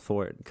 I'm all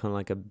for it. Kind of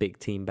like a big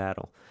team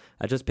battle.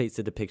 I just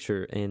pasted the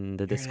picture in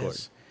the Discord.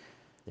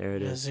 There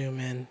it is.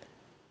 Zoom in.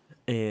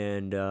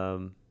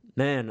 And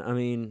man, I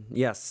mean,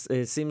 yes,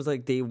 it seems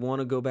like they want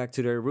to go back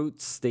to their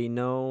roots. They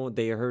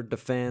heard the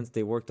fans.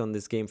 They worked on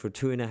this game for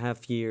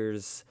 2.5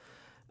 years,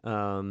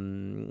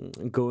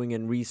 going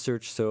and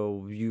research.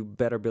 So you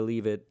better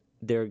believe it.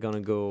 They're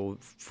gonna go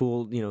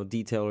full,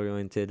 detail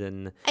oriented.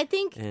 And I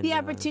think the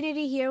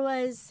opportunity here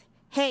was,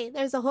 hey,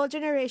 there's a whole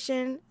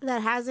generation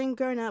that hasn't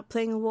grown up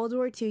playing a World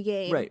War II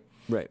game. Right.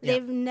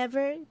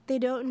 They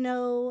don't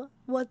know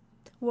what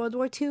World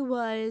War II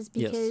was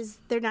because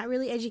they're not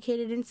really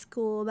educated in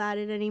school about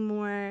it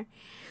anymore.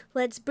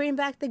 Let's bring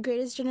back the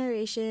greatest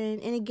generation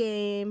in a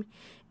game,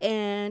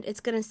 and it's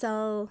going to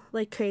sell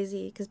like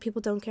crazy because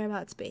people don't care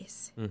about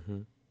space. Mm-hmm.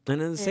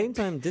 And at the same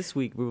time, this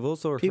week, we've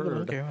also people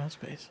don't care about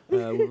space.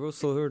 We've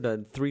also heard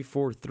that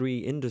 343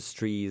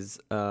 Industries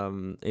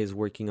is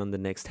working on the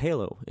next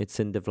Halo. It's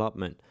in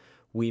development.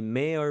 We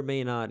may or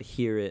may not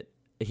hear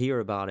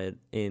about it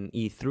in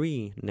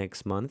E3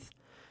 next month.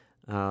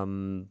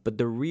 But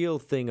the real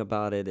thing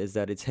about it is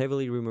that it's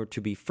heavily rumored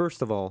to be,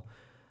 first of all,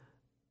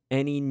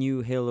 any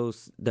new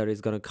Halos that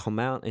is going to come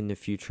out in the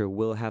future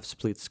will have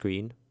split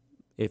screen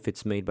if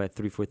it's made by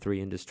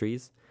 343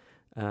 Industries.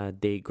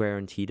 They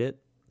guaranteed it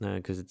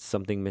because it's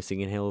something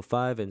missing in Halo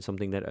 5 and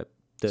something that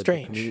the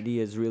community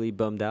is really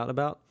bummed out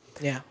about.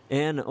 Yeah.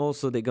 And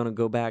also they're going to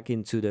go back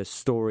into the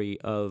story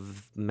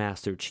of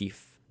Master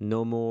Chief.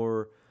 No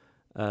more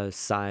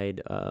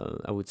side.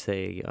 I would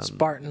say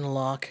Spartan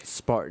lock.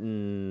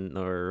 Spartan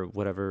or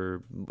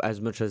whatever.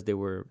 As much as they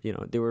were,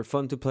 they were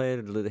fun to play.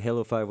 The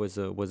Halo 5 was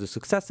a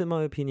success in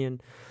my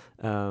opinion,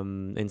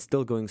 and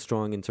still going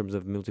strong in terms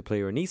of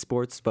multiplayer and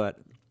esports. But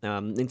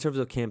in terms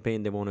of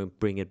campaign, they want to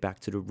bring it back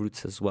to the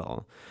roots as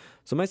well.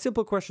 So my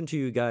simple question to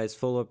you guys,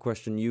 follow-up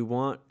question: you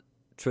want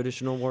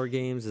traditional war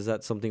games? Is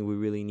that something we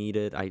really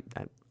needed? I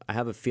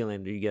have a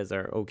feeling that you guys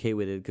are okay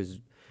with it because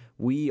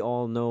we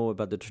all know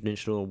about the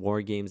traditional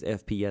war games,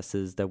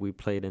 FPSs that we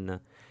played in the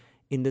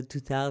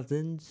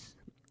 2000s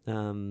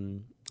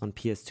on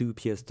PS2,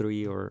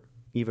 PS3, or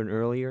even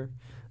earlier.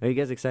 Are you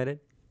guys excited?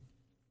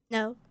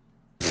 No.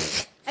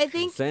 I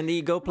think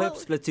Sandy, go play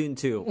Splatoon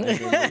 2. And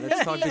then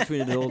let's talk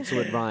between adults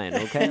with Ryan,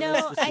 okay? No,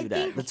 let's just do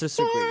that. think- Let's just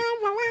agree.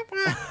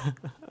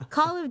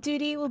 Call of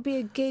Duty will be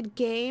a good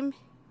game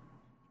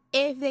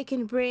if they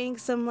can bring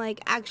some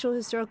like actual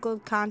historical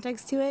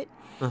context to it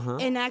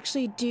and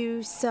actually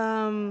do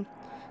some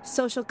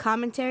social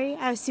commentary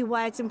as to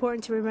why it's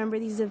important to remember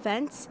these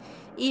events,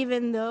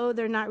 even though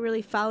they're not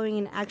really following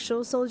in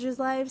actual soldiers'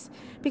 lives.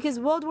 Because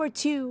World War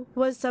II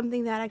was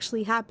something that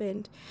actually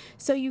happened,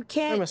 so you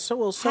can't. So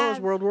was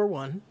World War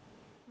One.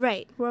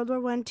 Right, World War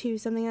One, II,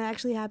 something that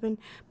actually happened,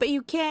 but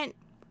you can't.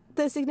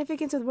 The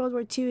significance of World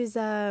War II is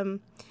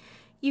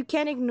you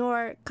can't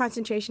ignore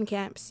concentration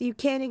camps. You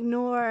can't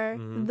ignore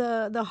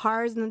the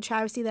horrors and the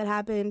travesty that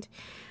happened.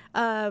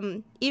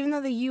 Even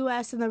though the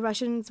U.S. and the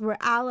Russians were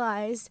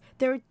allies,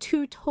 they were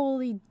two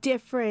totally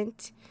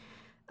different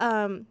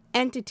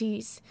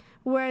entities.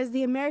 Whereas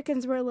the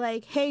Americans were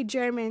like, hey,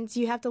 Germans,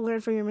 you have to learn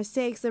from your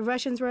mistakes. The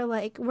Russians were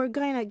like, we're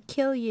going to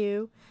kill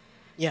you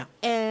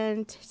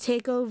and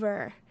take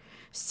over.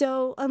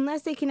 So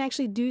unless they can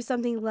actually do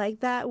something like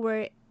that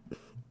where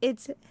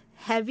it's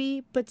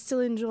heavy but still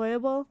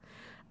enjoyable,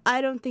 I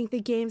don't think the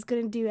game's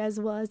going to do as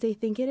well as they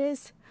think it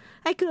is.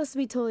 I could also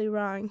be totally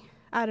wrong.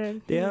 I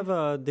don't. They have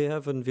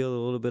unveiled a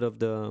little bit of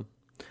the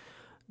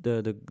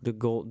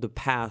goal, the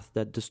path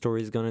that the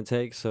story is gonna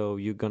take. So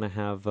you're gonna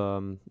have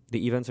the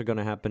events are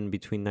gonna happen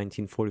between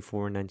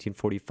 1944 and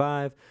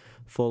 1945,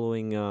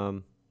 following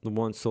the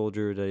one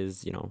soldier that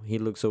is, he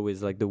looks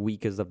always like the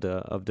weakest of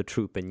the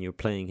troop, and you're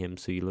playing him,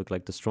 so you look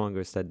like the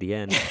strongest at the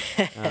end.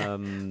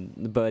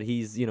 But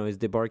he's he's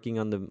debarking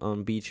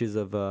on beaches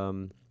of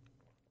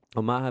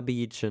Omaha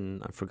Beach,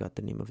 and I forgot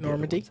the name of the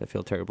Normandy. other ones. I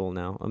feel terrible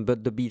now.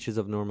 But the beaches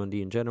of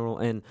Normandy in general,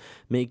 and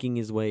making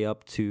his way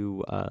up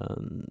through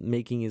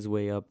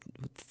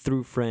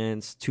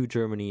France to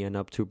Germany and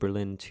up to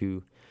Berlin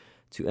to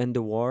end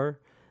the war.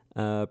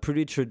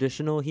 Pretty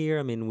traditional here.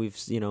 I mean,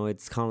 it's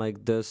kind of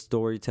like the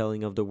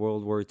storytelling of the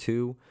World War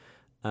II,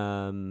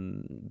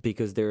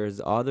 because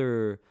there's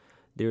other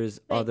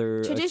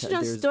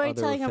traditional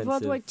storytelling of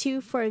World War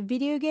II for a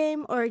video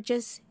game, or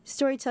just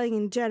storytelling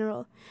in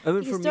general. I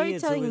mean, because for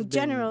storytelling me, in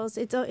general,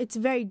 it's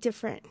very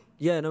different.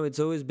 Yeah, no, it's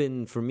always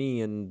been for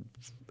me, and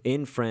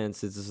in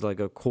France, it's like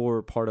a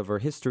core part of our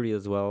history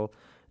as well.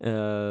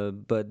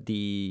 But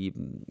the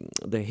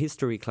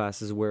history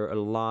classes were a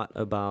lot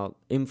about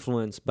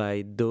influenced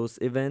by those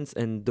events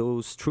and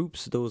those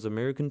troops, those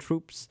American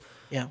troops.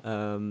 Yeah.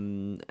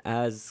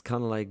 As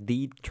kind of like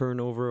the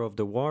turnover of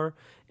the war,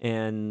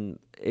 and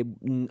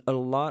a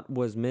lot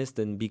was missed,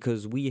 and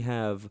because we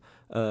have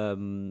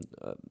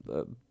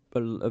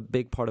a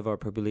big part of our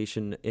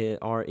population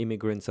are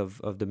immigrants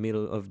of the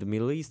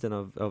Middle East and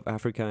of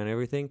Africa and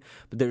everything,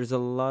 but there's a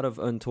lot of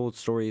untold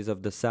stories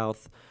of the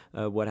South,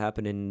 what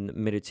happened in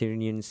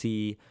Mediterranean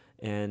Sea,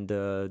 and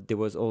there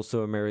was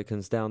also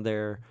Americans down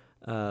there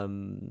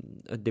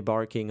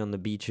debarking on the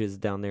beaches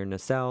down there in the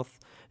South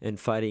and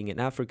fighting in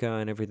Africa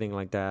and everything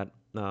like that.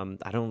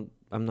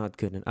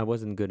 I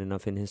wasn't good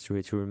enough in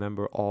history to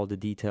remember all the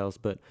details,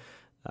 but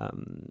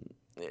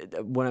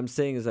what I'm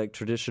saying is like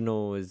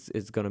traditional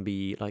is going to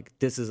be like,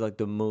 this is like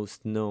the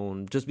most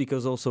known, just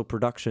because also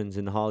productions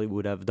in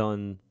Hollywood have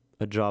done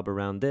a job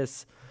around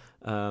this.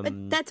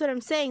 But that's what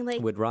I'm saying.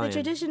 Like, with Ryan. The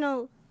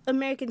traditional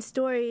American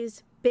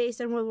stories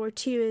based on World War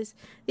II is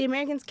the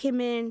Americans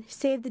came in,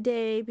 saved the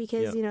day,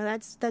 because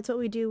that's what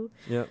we do.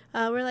 Yeah.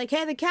 We're like,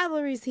 hey, the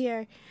cavalry's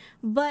here,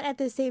 but at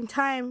the same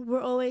time,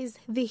 we're always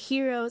the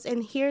heroes,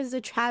 and here's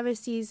the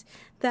travesties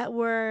that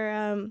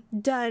were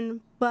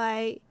done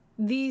by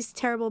these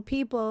terrible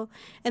people,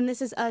 and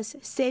this is us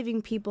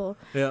saving people.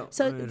 Yeah.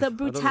 So the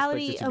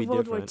brutality of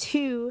World War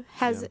II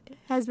has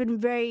been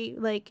very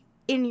like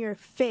in your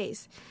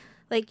face.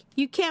 Like,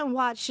 you can't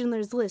watch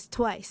Schindler's List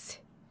twice.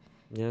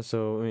 Yeah,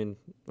 so I mean,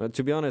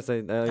 to be honest, I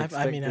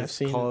expect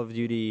this Call of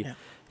Duty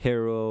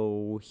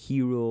hero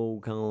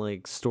kind of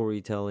like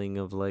storytelling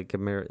of like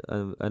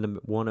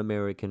one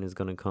American is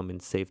gonna come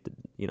and save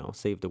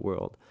the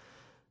world.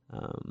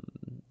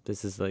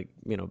 This is like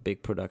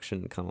big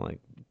production, kind of like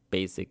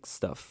basic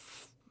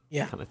stuff,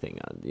 kind of thing.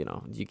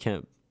 You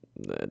can't.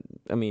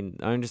 I mean,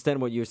 I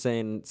understand what you're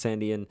saying,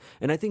 Sandy, and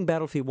I think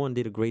Battlefield 1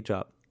 did a great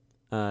job.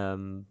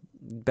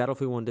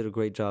 Battlefield 1 did a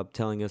great job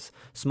telling us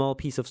small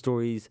piece of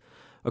stories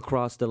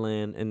across the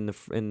land in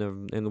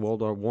the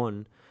World War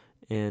One,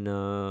 and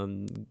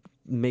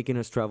making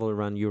us travel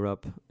around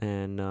Europe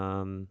and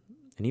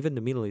even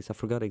the Middle East. I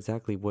forgot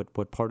exactly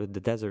what part of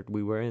the desert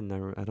we were in.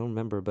 I don't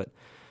remember, but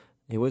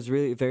it was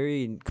really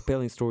very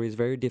compelling stories,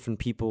 very different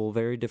people,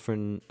 very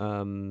different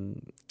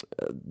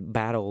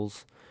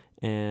battles,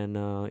 and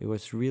it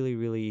was really,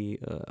 really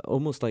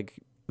almost like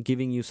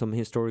giving you some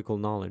historical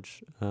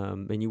knowledge,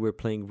 and you were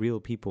playing real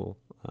people,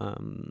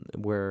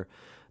 where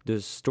the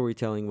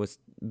storytelling was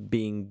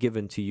being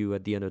given to you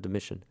at the end of the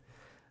mission.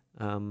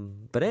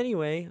 But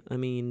anyway, I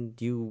mean,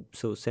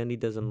 so Sandy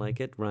doesn't like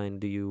it. Ryan,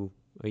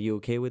 are you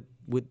okay with?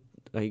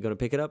 Are you gonna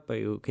pick it up? Are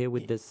you okay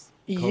with this?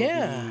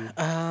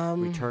 Yeah.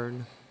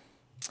 Return.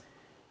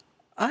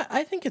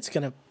 I think it's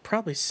gonna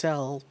probably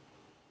sell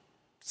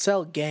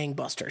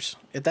gangbusters.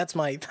 That's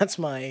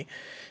my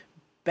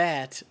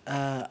bet.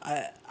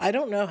 I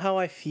don't know how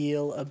I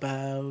feel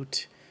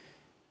about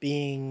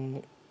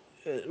being.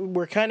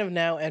 We're kind of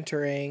now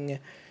entering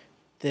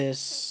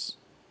this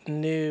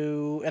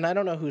new, and I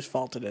don't know whose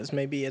fault it is.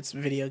 Maybe it's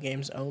video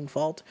games' own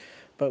fault,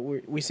 but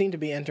we seem to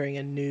be entering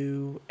a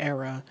new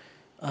era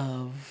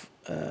of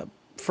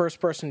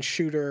first-person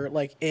shooter,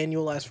 like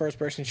annualized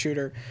first-person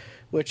shooter,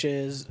 which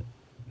is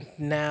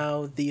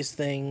now these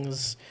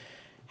things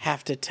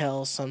have to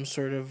tell some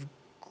sort of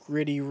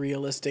gritty,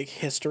 realistic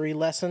history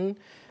lesson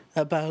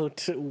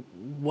about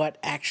what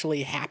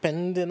actually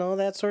happened and all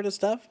that sort of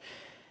stuff.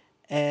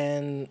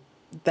 And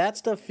that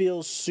stuff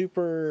feels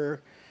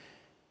super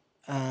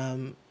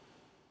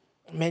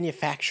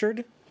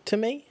manufactured to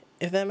me,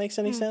 if that makes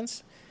any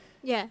sense.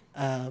 Yeah.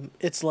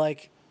 It's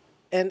like,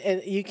 and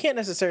you can't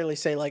necessarily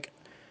say like,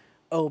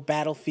 oh,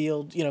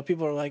 Battlefield,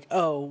 people are like,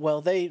 oh,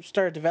 well, they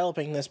started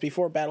developing this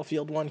before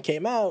Battlefield 1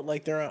 came out.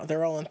 Like,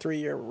 they're all in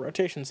 3-year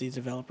rotations, these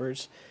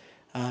developers,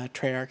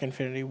 Treyarch,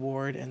 Infinity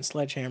Ward, and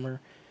Sledgehammer.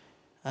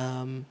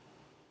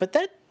 But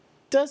that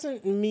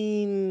doesn't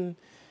mean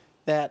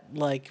that,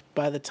 like,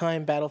 by the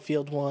time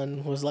Battlefield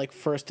 1 was, like,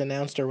 first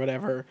announced or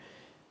whatever,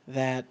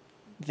 that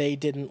they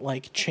didn't,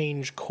 like,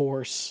 change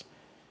course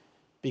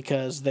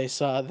because they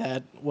saw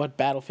that what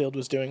Battlefield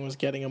was doing was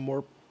getting a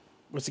more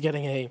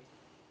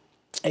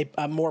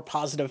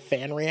positive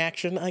fan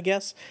reaction, I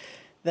guess,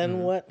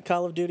 than what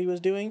Call of Duty was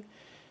doing.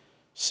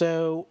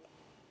 So,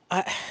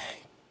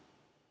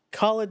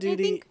 Call of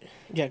Duty.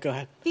 Yeah, go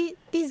ahead.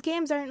 These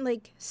games aren't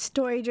like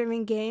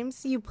story-driven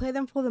games. You play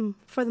them for the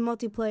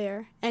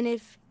multiplayer, and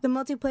if the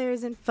multiplayer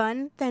isn't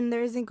fun, then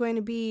there isn't going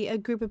to be a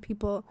group of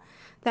people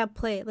that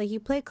play it. Like, you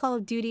play Call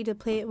of Duty to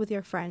play it with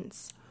your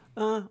friends.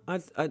 I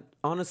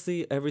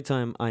honestly, every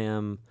time I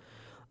am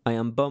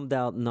bummed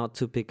out not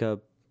to pick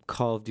up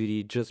Call of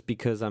Duty just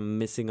because I'm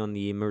missing on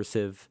the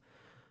immersive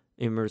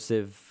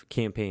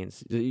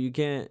campaigns. We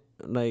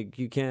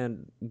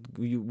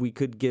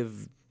could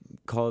give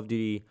Call of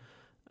Duty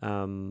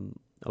a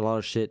lot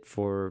of shit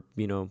for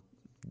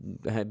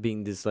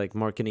being this like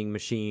marketing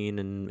machine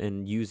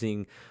and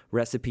using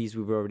recipes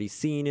we've already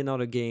seen in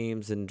other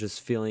games and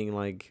just feeling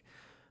like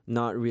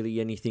not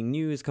really anything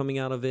new is coming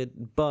out of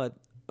it. But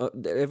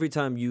every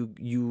time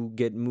you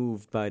get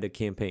moved by the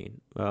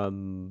campaign,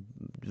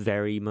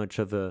 very much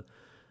of a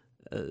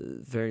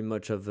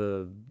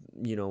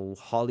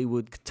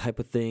Hollywood type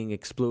of thing,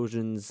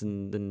 explosions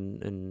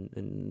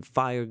and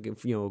fire,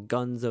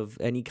 guns of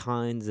any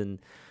kinds and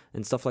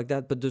stuff like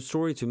that. But the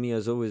story to me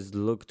has always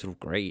looked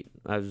great.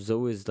 I've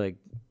always like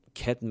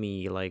kept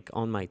me like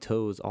on my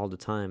toes all the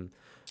time.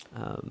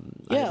 I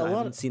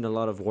haven't seen a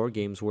lot of war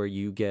games where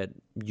you get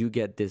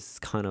this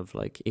kind of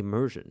like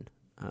immersion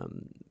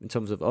in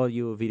terms of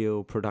audio,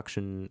 video,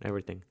 production,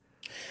 everything.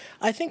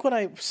 I think when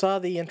I saw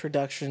the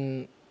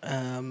introduction,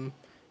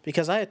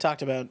 because I had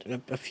talked about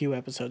a few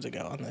episodes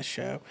ago on this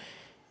show,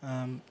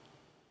 I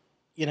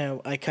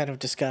kind of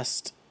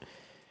discussed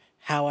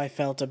how I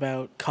felt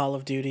about Call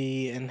of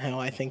Duty and how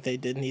I think they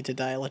did need to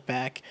dial it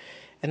back.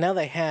 And now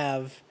they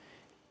have,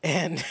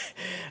 and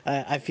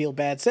I feel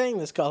bad saying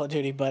this, Call of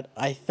Duty, but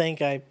I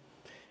think it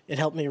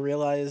helped me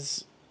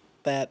realize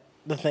that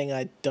the thing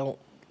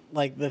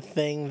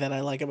that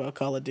I like about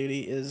Call of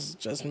Duty is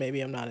just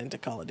maybe I'm not into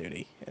Call of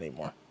Duty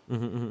anymore.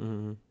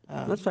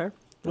 That's fair.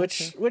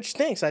 Which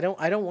stinks. I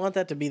don't want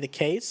that to be the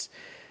case.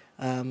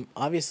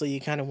 Obviously,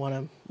 you kind of want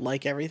to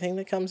like everything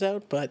that comes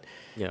out, but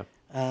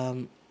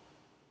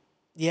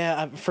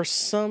for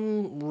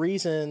some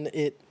reason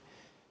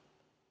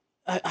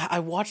I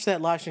watched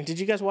that live stream. Did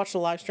you guys watch the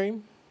live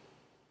stream?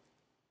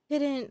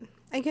 I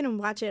couldn't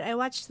watch it. I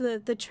watched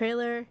the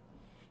trailer,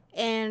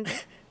 and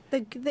the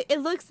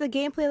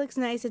gameplay looks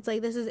nice. It's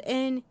like this is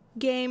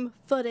in-game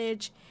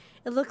footage.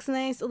 It looks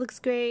nice. It looks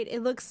great.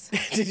 It looks...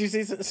 Did you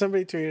see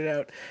somebody tweeted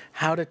out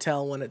how to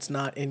tell when it's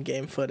not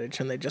in-game footage,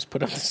 and they just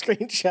put up the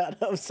screenshot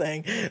of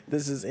saying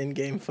this is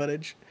in-game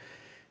footage?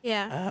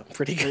 Yeah.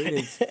 Pretty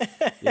good.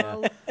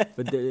 Yeah.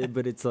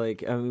 But it's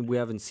like, I mean, we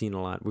haven't seen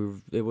a lot.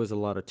 It was a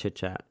lot of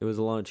chit-chat. It was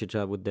a lot of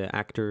chit-chat with the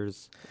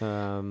actors,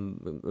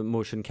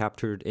 motion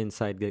captured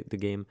inside the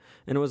game.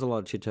 And it was a lot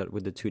of chit-chat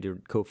with the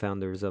two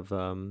co-founders of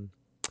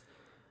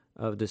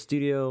the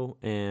studio,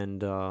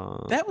 and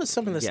that was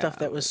some of the stuff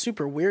that was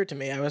super weird to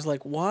me. I was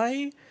like,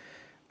 why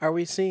are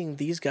we seeing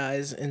these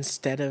guys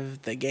instead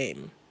of the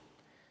game?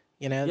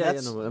 You know, Yeah,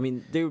 that's no. I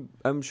mean,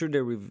 I'm sure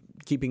they're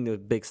keeping the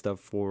big stuff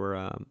for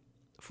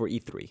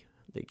E3.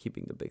 They're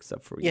keeping the big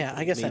stuff for E3. Yeah,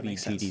 I guess that maybe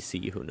makes sense.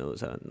 GDC. Who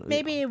knows?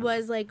 Maybe it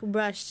was like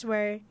rushed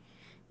where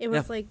it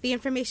was Yeah. like the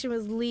information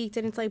was leaked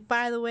and it's like,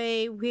 by the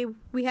way,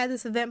 we had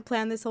this event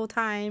planned this whole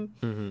time.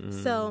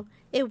 So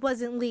it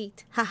wasn't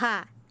leaked.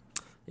 Haha.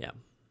 Yeah.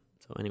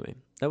 So anyway,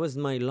 that was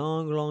my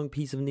long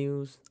piece of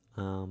news.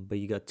 But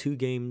you got 2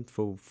 games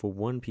for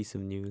one piece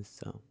of news.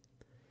 So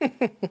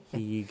here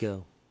you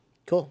go.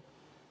 cool.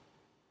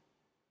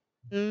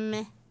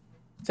 Meh.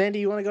 Sandy,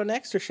 you want to go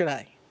next or should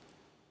I?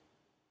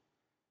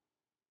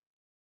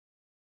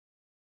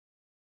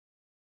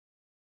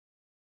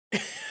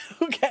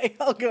 Okay,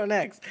 I'll go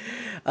next.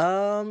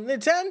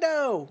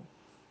 Nintendo.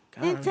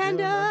 God,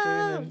 Nintendo!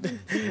 How much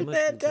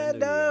Nintendo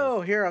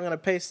Nintendo. Here, I'm gonna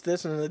paste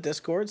this into the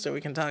Discord so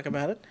we can talk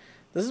about it.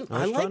 This is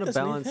I was like trying to this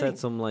new balance thing. out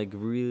some like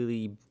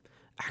really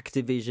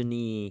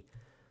Activision-y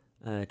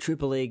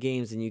AAA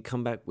games, and you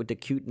come back with the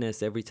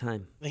cuteness every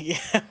time. Yeah,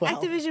 well,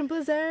 Activision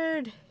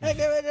Blizzard.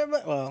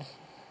 well,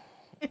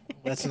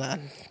 let's not.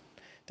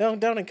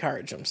 Don't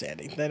encourage them,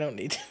 Sandy. They don't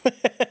need to.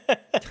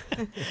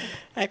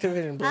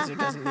 Activision Blizzard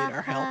doesn't need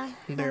our help.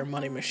 They're a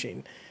money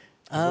machine.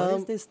 What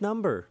is this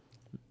number?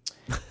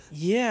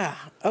 Yeah.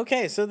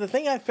 Okay, so the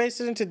thing I've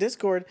pasted into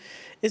Discord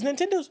is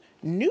Nintendo's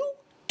new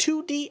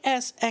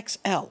 2DS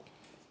XL.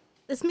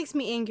 This makes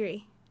me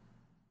angry.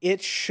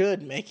 It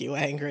should make you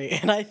angry,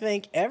 and I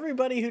think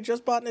everybody who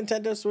just bought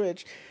Nintendo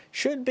Switch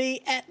should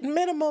be, at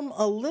minimum,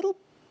 a little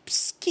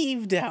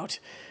skeeved out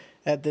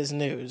at this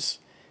news.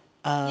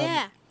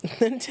 Yeah.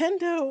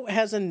 Nintendo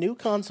has a new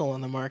console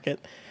on the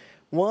market,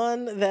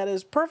 one that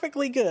is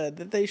perfectly good,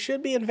 that they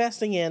should be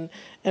investing in,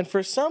 and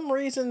for some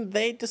reason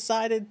they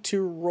decided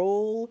to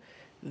roll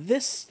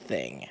this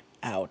thing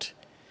out.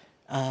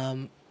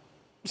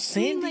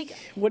 Sandy, like-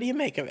 what do you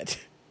make of it?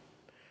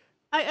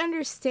 I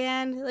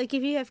understand, like,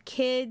 if you have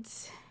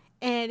kids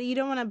and you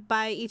don't want to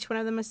buy each one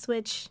of them a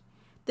Switch,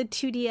 the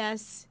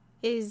 2DS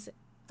is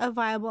a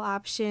viable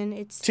option.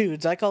 It's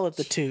Tudes, I call it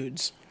the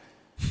Tudes.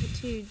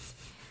 tudes.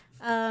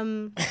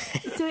 So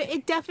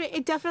it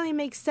definitely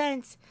makes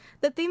sense.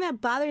 The thing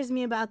that bothers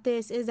me about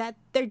this is that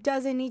there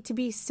doesn't need to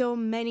be so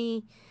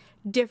many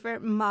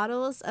different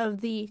models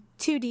of the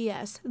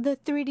 2DS, the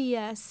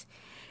 3DS,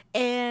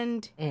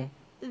 and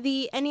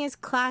the NES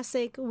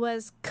Classic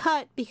was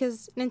cut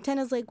because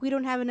Nintendo's like, we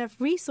don't have enough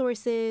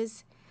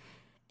resources.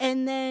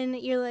 And then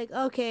you're like,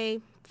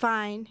 okay,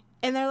 fine.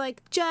 And they're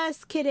like,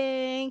 just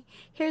kidding.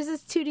 Here's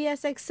this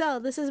 2DS XL.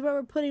 This is where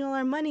we're putting all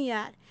our money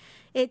at.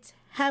 It's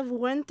have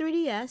one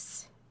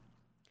 3DS,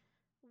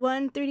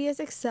 one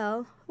 3DS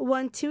XL,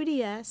 one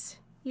 2DS,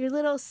 your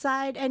little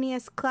side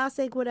NES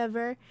Classic,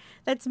 whatever,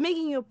 that's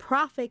making you a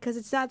profit because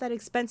it's not that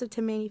expensive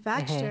to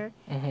manufacture,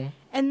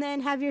 and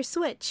then have your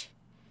Switch.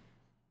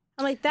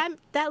 I'm like, that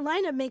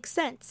lineup makes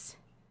sense.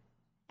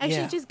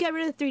 Actually, Yeah. just get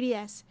rid of the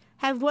 3DS.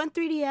 Have one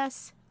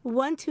 3DS,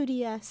 one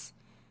 2DS,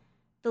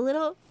 the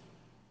little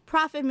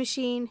profit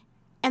machine,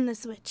 and the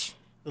Switch.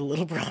 The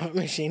little profit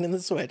machine and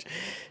the Switch.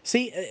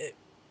 See,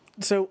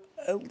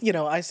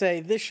 I say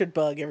this should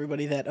bug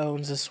everybody that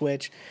owns a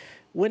Switch.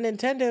 When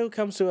Nintendo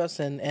comes to us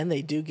and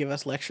they do give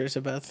us lectures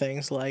about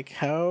things like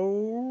how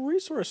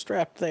resource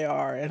strapped they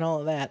are and all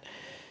of that,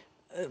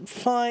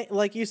 fine,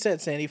 like you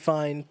said, Sandy,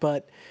 fine,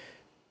 but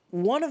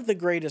one of the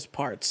greatest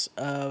parts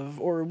of,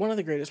 or one of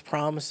the greatest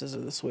promises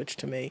of the Switch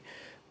to me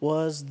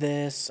was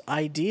this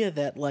idea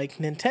that, like,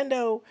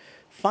 Nintendo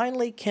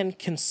finally can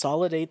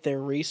consolidate their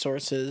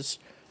resources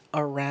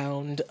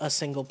around a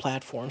single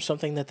platform,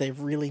 something that they've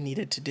really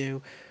needed to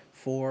do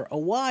for a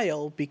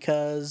while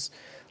because,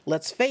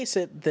 let's face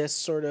it, this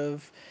sort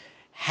of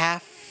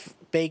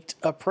half-baked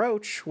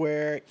approach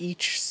where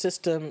each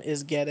system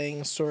is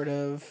getting sort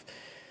of,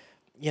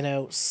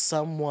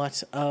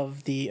 somewhat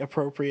of the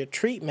appropriate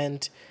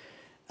treatment,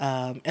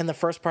 and the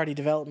first-party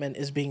development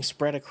is being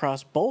spread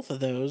across both of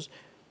those,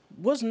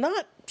 was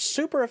not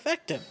super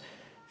effective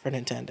for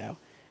Nintendo.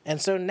 And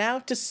so now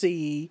to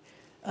see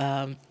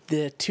the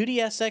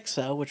 2DS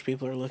XL, which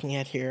people are looking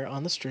at here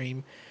on the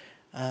stream,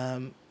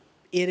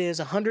 it is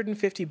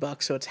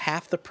 $150, so it's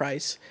half the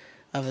price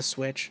of a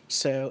Switch.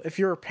 So if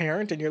you're a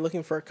parent and you're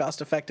looking for a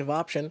cost-effective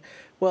option,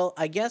 well,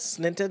 I guess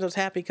Nintendo's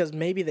happy because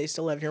maybe they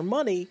still have your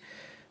money.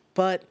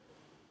 But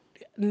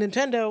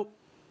Nintendo,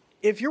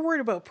 if you're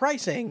worried about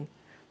pricing,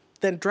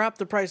 then drop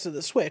the price of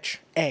the Switch,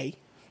 A,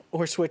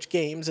 or Switch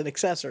games and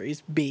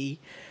accessories, B,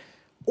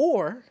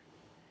 or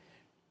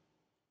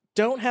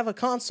don't have a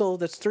console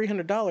that's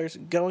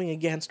 $300 going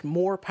against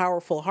more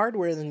powerful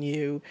hardware than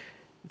you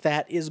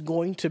that is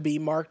going to be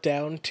marked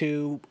down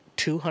to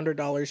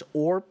 $200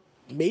 or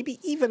maybe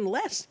even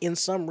less in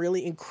some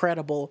really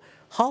incredible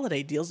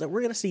holiday deals that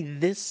we're going to see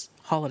this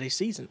holiday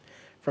season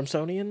from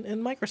Sony and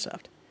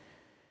Microsoft.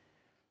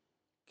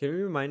 Can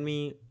you remind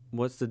me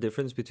what's the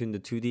difference between the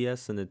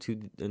 2DS and the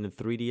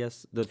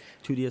 3DS, the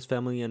 2DS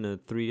family and the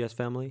 3DS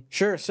family?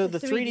 Sure. So the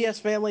 3DS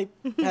family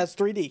has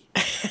 3D.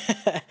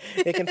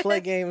 It can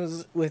play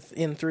games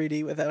in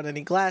 3D without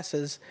any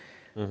glasses.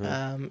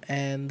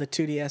 and the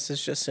 2DS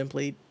is just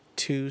simply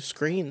two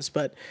screens.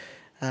 But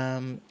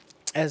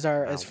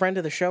as friend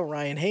of the show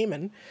Ryan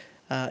Heyman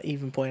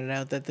even pointed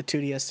out, that the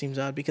 2DS seems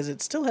odd because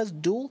it still has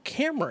dual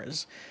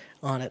cameras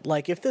on it.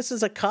 Like, if this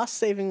is a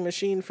cost-saving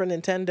machine for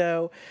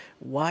Nintendo,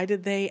 why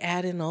did they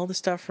add in all the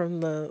stuff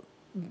from the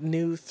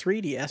new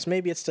 3DS?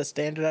 Maybe it's to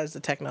standardize the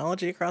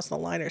technology across the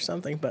line or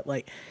something, but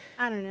like,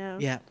 I don't know.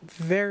 yeah,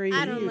 very.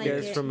 I don't like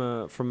Guys,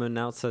 it. from an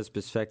outside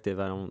perspective,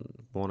 I don't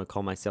want to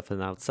call myself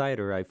an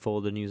outsider. I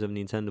follow the news of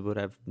Nintendo, but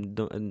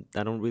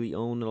I don't really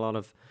own a lot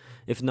of,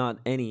 if not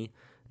any,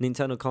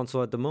 Nintendo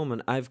console at the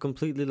moment. I've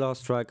completely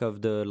lost track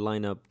of the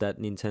lineup that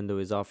Nintendo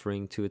is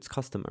offering to its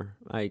customer.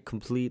 I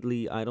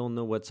don't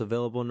know what's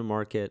available in the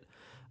market.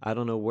 I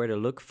don't know where to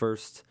look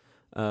first.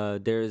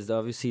 There's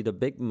obviously the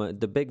big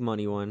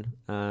money one,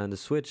 the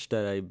Switch,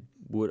 that I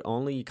would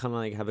only kind of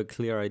like have a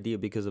clear idea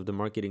because of the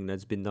marketing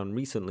that's been done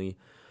recently.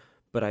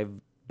 But I've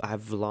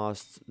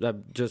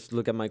just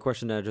look at my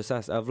question that I just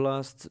asked. I've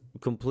lost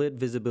complete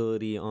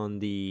visibility on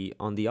the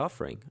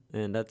offering,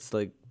 and that's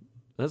like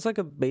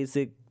a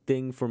basic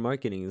thing for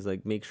marketing, is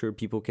like make sure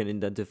people can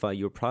identify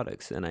your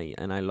products, and I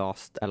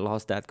lost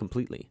that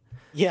completely.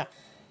 Yeah,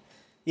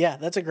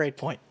 that's a great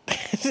point.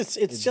 it's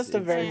just a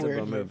very it's weird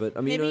bummer, move. but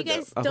I mean, Maybe you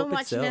guys I don't hope it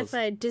watch sells.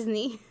 enough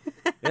Disney.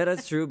 Yeah,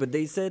 that's true. But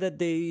they say that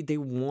they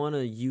want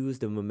to use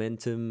the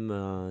momentum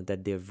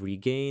that they've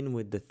regained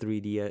with the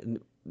 3DS,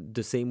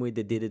 the same way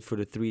they did it for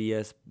the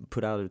 3DS,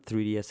 put out a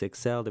 3DS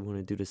XL. They want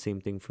to do the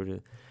same thing for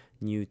the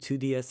new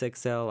 2DS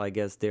XL. I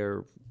guess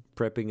they're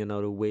prepping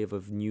another wave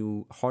of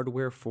new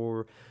hardware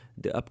for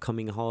the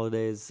upcoming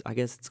holidays. I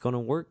guess it's going to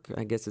work.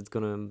 I guess it's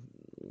going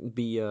to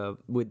be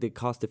with the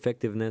cost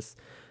effectiveness.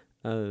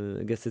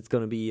 I guess it's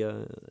gonna be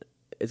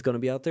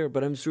out there,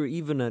 but I'm sure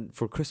even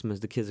for Christmas,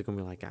 the kids are gonna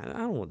be like, I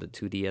don't want the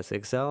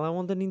 2DS XL, I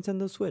want the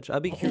Nintendo Switch. I'll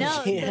be curious.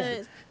 No,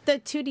 Yeah. the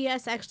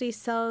 2DS actually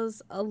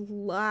sells a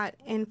lot,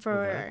 and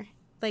for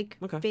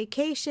Okay.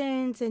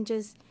 vacations and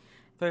just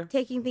Fair.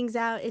 taking things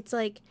out, it's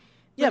like.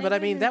 Yeah, when but I go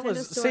to mean, the that Nintendo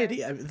was store-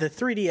 Sadie. The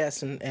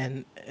 3DS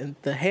and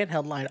the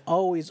handheld line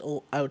always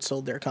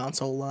outsold their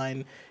console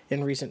line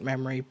in recent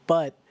memory,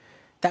 but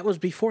that was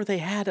before they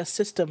had a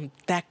system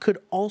that could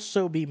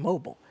also be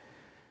mobile.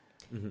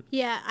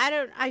 Yeah,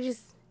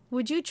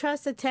 would you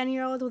trust a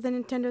 10-year-old with a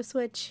Nintendo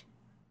Switch?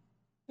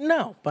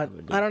 No, but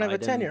I don't have a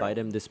 10-year-old.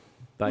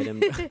 Buy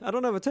them. I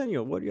don't have a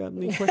 10-year-old. What do you have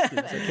any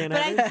questions? I can't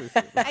have answers.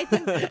 I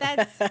think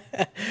that's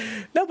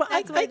No, but why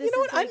you this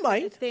know is what?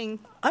 like a thing.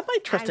 I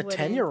might trust I a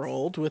wouldn't.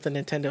 10-year-old with a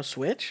Nintendo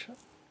Switch.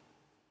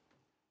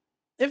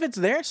 If it's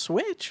their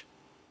Switch.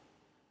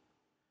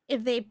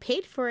 If they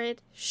paid for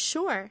it,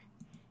 sure.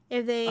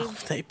 If they Oh,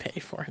 they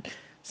pay for it. well,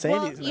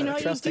 Sandy's you not know, a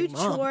you trusting do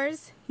mom.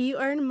 chores, you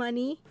earn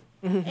money,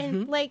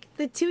 and like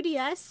the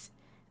 2DS,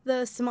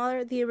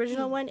 the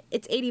original one,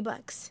 it's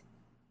 $80.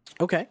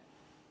 Okay.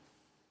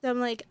 So I'm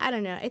like, I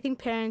don't know. I think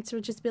parents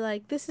would just be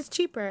like, this is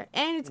cheaper,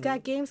 and it's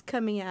got games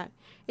coming out.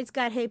 It's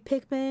got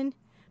Pikmin,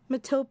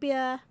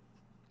 Metopia,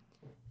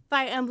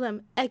 Fire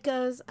Emblem,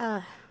 Echoes,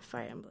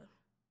 Fire Emblem.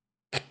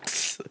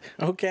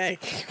 Okay.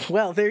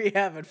 Well, there you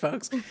have it,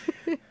 folks.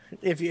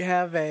 If you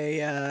have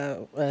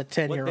a What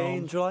day in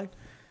 10-year-old, July?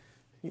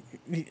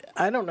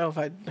 I don't know if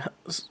I.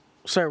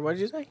 Sorry, what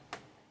did you say?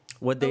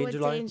 What day in what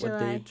July? day in What day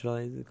July? in July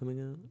is it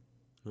coming out?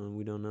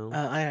 We don't know.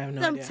 I have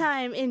no idea.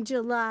 Sometime in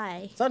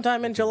July.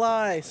 Sometime in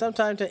July.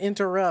 Sometime to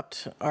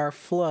interrupt our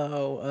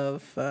flow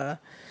of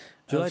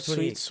July of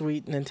sweet, 28th.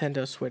 sweet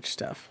Nintendo Switch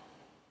stuff.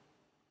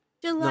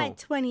 July No.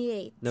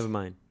 28th. Never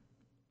mind.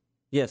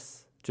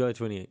 Yes, July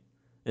 28th.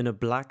 In a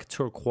black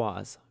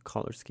turquoise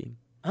color scheme.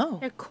 Oh,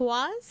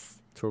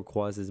 Turquoise?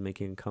 Turquoise is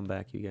making a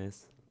comeback, you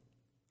guys.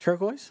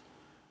 turquoise?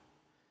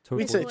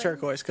 We'd say Turquoise.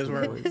 turquoise because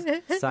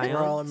we're Cyan? We're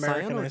all Cyan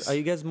or- Americanized. are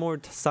you guys more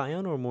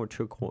cyan or more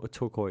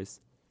turquoise?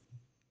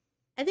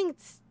 I think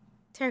it's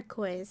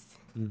turquoise.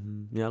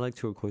 Mm-hmm. Yeah, I like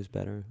turquoise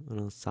better. I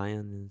don't know.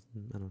 Cyan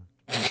is. I don't know.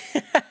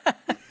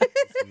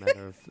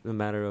 It's a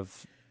matter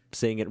of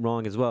saying it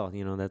wrong as well.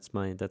 You know, that's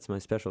my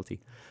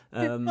specialty.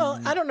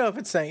 well, I don't know if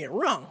it's saying it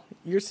wrong.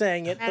 You're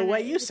saying it I the don't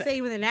way know, you say.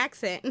 it with an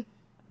accent.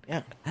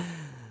 Yeah.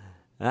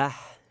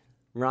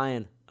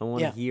 Ryan, I want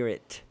to Yeah. hear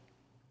it.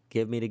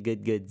 Give me the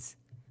good goods.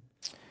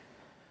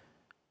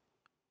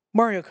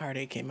 Mario Kart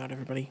 8 came out,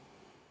 everybody.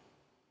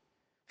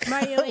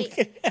 Mario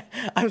 8.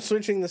 I'm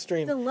switching the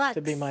stream Deluxe.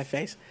 to be my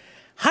face.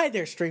 Hi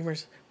there,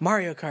 streamers.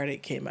 Mario Kart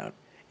 8 came out.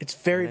 It's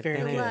very, very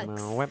good.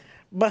 Deluxe.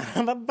 It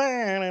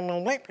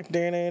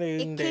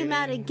It came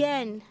out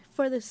again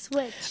for the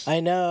Switch. I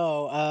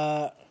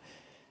know.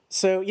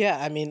 So, yeah,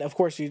 I mean, of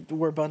course,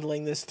 we're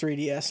bundling this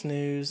 3DS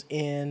news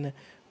in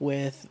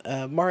with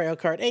Mario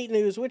Kart 8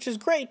 news, which is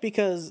great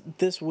because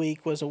this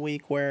week was a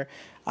week where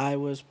I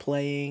was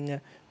playing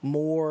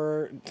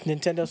more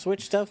Nintendo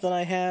Switch stuff than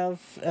I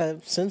have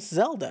since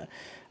Zelda,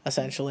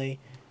 essentially.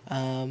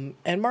 And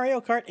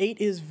Mario Kart 8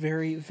 is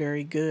very,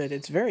 very good.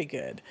 It's very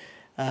good.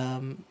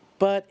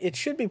 But it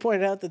should be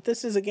pointed out that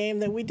this is a game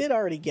that we did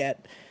already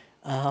get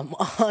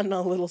on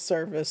a little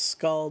service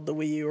called the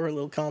Wii U, or a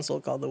little console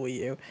called the Wii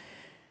U.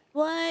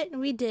 What?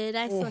 We did.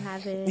 I still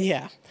have it.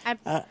 Yeah.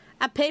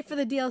 I paid for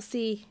the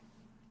DLC.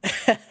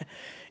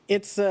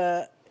 It's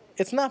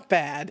not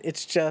bad.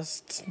 It's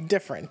just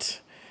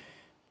different.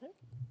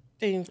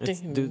 Ding,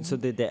 ding. So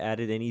did they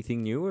added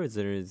anything new, or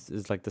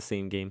is like the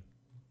same game?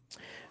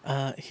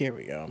 Here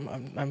we go.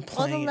 I'm All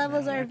playing. the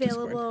levels now are on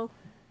Discord.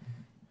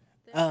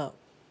 available.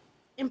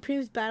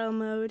 Improved battle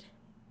mode.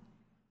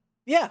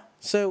 Yeah.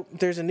 So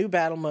there's a new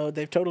battle mode.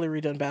 They've totally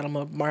redone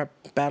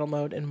battle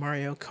mode in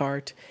Mario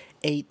Kart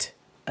 8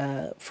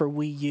 for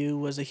Wii U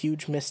was a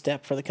huge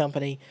misstep for the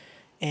company,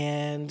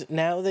 and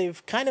now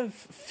they've kind of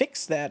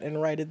fixed that and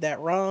righted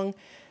that wrong.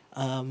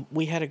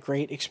 We had a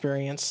great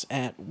experience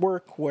at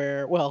work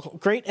where, well,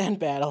 great and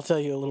bad. I'll tell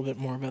you a little bit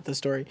more about the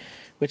story,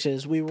 which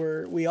is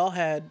we all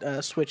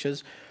had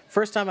Switches.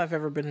 First time I've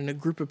ever been in a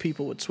group of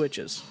people with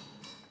Switches.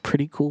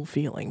 Pretty cool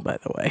feeling, by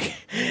the way.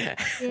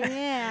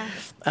 Yeah.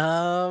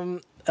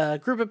 A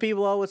group of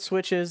people all with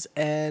Switches,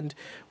 and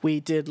we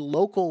did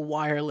local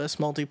wireless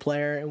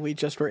multiplayer, and we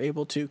just were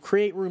able to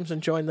create rooms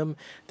and join them.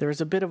 There was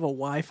a bit of a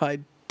Wi-Fi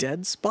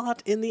dead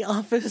spot in the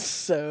office,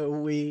 so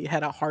we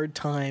had a hard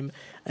time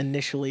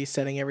initially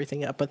setting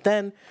everything up. But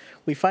then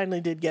we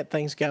finally did get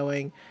things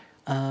going.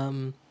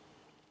 And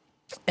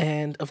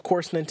of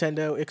course,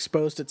 Nintendo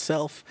exposed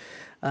itself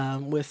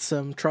with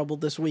some trouble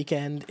this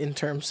weekend in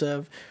terms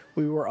of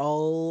we were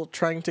all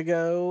trying to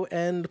go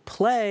and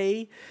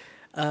play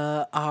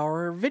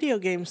our video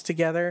games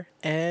together,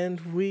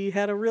 and we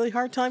had a really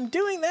hard time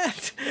doing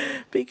that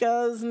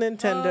because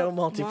Nintendo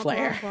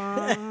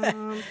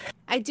multiplayer.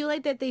 I do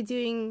like that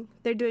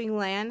they're doing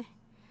LAN.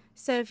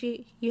 So if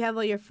you have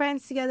all your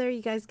friends together,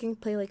 you guys can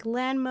play like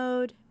LAN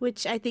mode,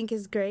 which I think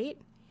is great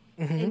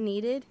and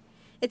needed.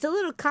 It's a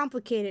little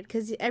complicated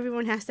because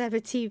everyone has to have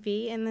a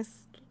TV and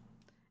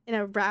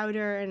a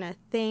router and a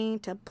thing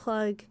to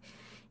plug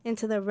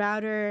into the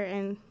router,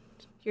 and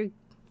your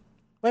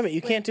Wait a minute,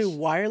 you can't do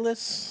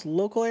wireless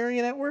local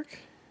area network?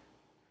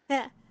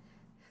 Are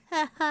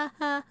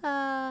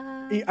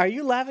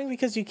you laughing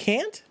because you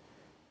can't?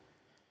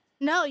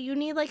 No, you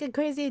need like a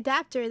crazy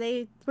adapter.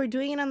 They were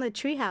doing it on the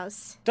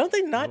Treehouse. Don't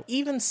they not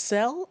even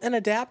sell an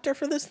adapter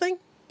for this thing?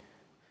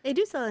 They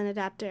do sell an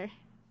adapter.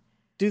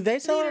 Do they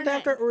sell an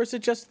internet. adapter, or is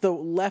it just the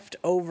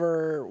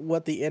leftover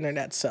what the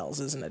internet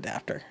sells as an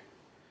adapter?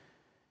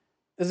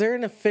 Is there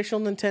an official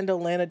Nintendo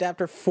LAN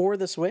adapter for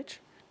the Switch?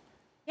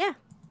 Yeah.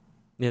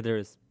 Yeah, there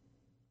is.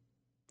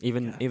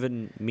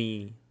 Even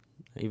me.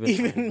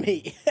 Even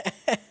me.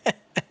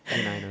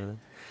 And I know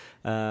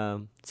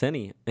that.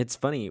 Senny, it's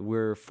funny.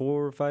 We're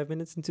 4 or 5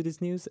 minutes into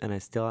this news, and I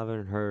still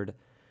haven't heard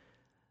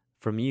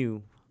from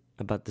you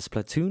about the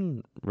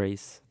Splatoon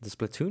race, the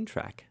Splatoon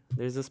track.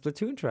 There's a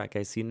Splatoon track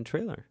I see in the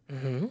trailer.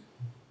 Mm-hmm.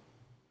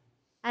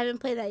 I haven't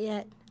played that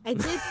yet. I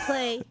did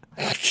play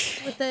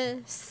with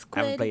the squid.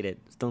 I haven't played it.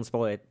 Don't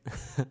spoil it. I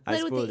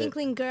Played with spoiled the it.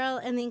 Inkling girl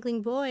and the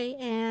Inkling boy,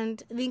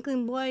 and the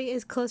Inkling boy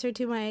is closer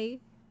to my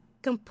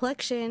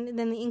complexion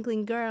than the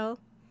Inkling girl.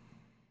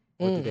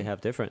 What do they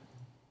have different?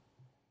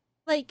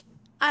 Like,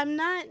 I'm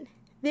not.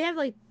 They have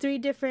like 3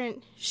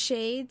 different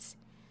shades,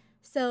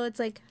 so it's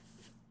like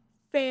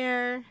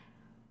fair,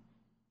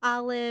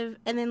 olive,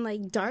 and then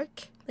like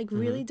dark, like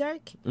really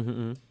dark.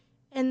 Mm-hmm.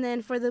 And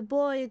then for the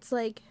boy, it's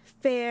like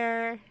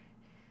fair,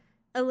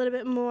 a little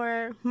bit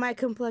more my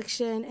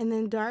complexion, and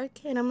then dark.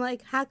 And I'm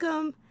like, how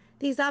come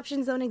these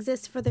options don't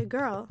exist for the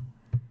girl?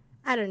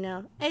 I don't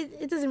know.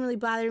 It doesn't really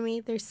bother me.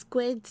 They're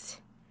squids.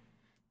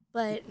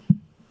 But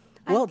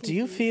Well, do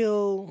you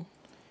feel...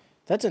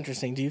 That's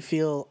interesting. Do you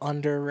feel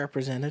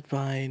underrepresented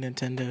by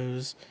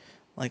Nintendo's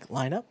like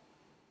lineup?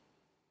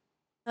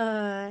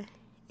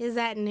 Is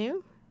that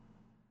new?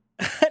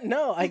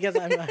 No, I guess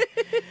I'm.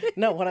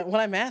 No, what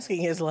I'm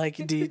asking is like,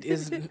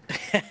 does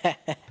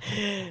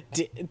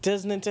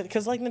Nintendo?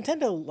 Because like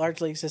Nintendo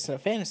largely exists in a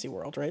fantasy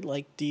world, right?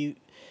 Like,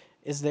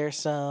 is there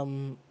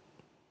some?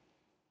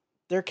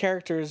 Their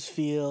characters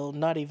feel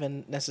not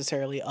even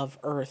necessarily of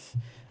Earth,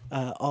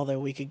 although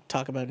we could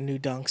talk about New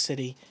Donk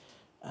City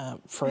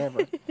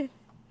forever.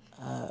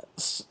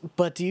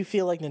 But do you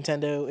feel like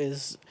Nintendo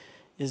is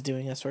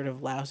doing a sort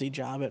of lousy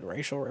job at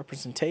racial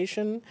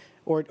representation,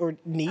 or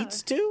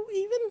needs to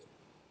even?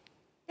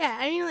 Yeah,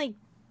 I mean, like,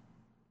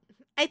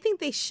 I think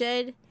they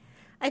should.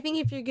 I think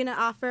if you're gonna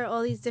offer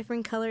all these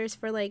different colors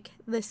for like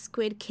the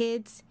squid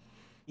kids,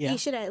 Yeah. you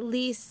should at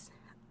least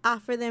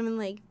offer them in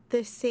like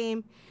the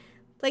same.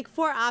 Like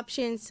 4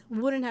 options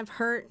wouldn't have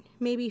hurt,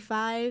 maybe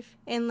 5,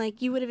 and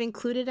like you would have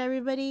included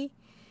everybody.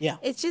 Yeah.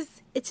 It's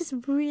just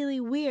really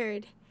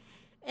weird.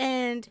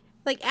 And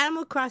like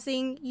Animal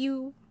Crossing,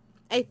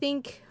 I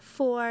think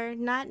for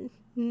not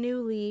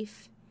New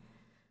Leaf,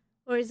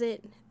 or is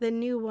it the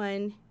new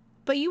one?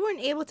 But you weren't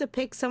able to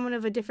pick someone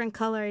of a different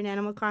color in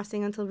Animal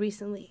Crossing until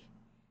recently.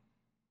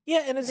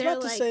 Yeah, and it's They're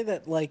not to like- say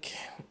that like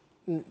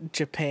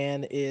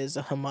Japan is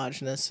a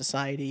homogenous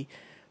society,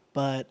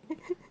 but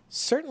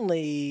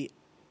certainly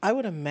I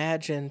would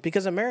imagine,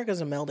 because America's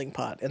a melting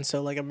pot, and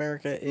so like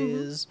America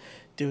is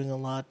doing a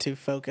lot to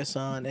focus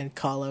on and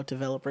call out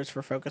developers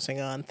for focusing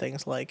on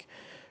things like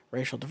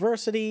racial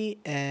diversity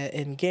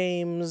in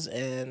games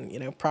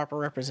and, proper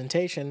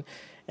representation.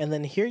 And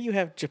then here you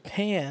have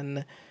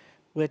Japan,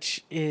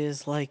 which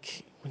is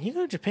like, when you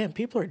go to Japan,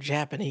 people are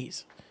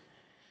Japanese.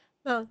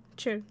 Oh,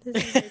 true.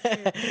 This is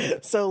very true.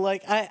 So,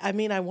 like, I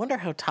mean, I wonder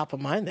how top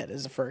of mind that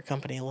is for a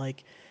company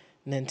like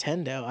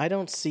Nintendo. I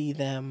don't see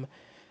them.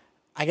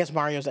 I guess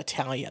Mario's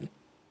Italian,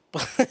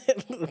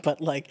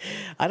 but like,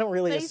 I don't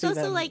really. But he's see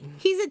also them. like,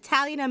 he's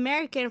Italian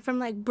American from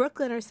like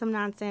Brooklyn or some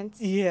nonsense.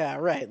 Yeah,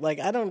 right.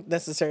 Like, I don't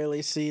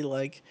necessarily see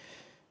like,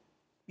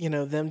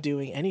 them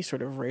doing any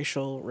sort of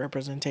racial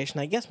representation.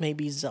 I guess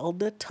maybe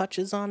Zelda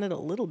touches on it a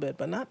little bit,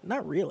 but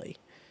not really.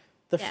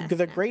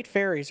 The Great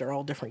Fairies are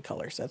all different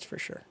colors. That's for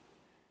sure.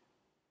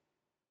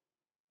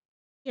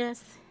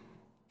 Yes.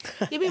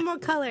 Give me more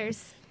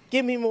colors.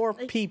 Give me more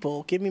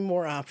people. Give me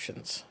more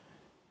options.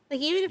 Like,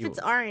 even if it's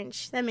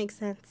orange, that makes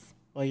sense.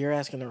 Well, you're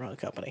asking the wrong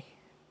company.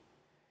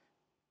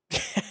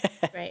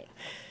 Right.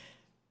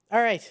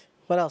 All right.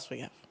 What else we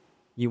have?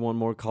 You want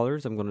more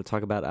colors? I'm going to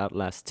talk about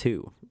Outlast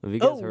 2. Have you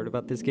guys heard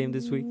about this game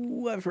this week?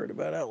 I've heard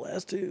about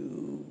Outlast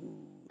 2.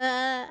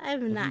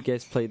 I've not. Have you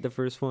guys played the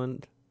first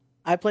one?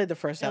 I played the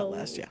first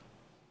Outlast, yeah.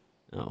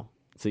 Oh.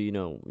 So you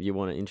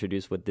want to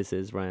introduce what this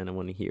is, Ryan? I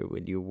want to hear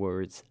with your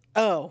words.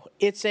 Oh,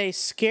 it's a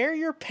scare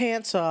your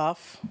pants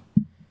off.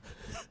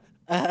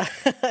 No,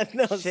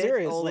 Shit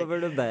seriously. all over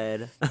the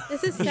bed.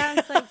 This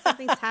sounds like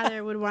something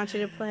Tyler would want you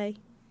to play.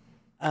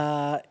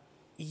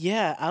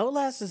 Yeah,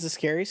 Outlast is a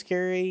scary,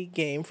 scary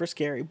game for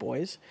scary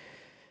boys.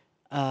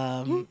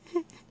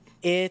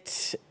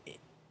 It's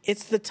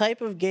the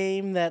type of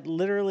game that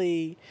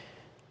literally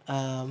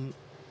I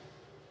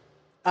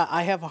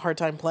have a hard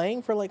time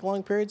playing for like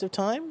long periods of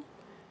time.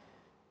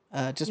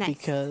 Just Nice.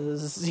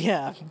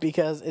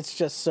 because it's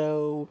just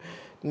so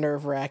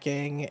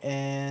nerve-wracking,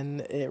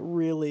 and it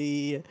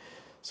really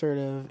sort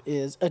of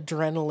is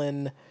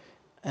adrenaline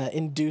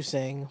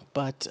inducing,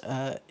 but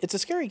it's a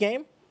scary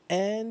game,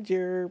 and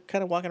you're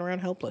kind of walking around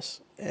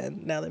helpless.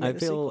 And now they made a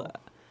sequel.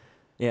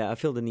 I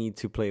feel the need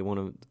to play one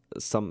of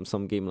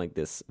some game like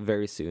this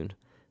very soon.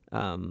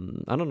 I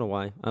don't know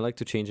why. I like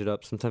to change it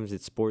up. Sometimes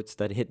it's sports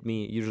that hit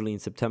me, usually in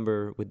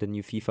September with the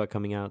new FIFA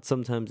coming out.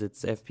 Sometimes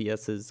it's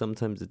FPSs,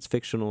 sometimes it's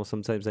fictional,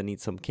 sometimes I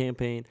need some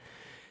campaign.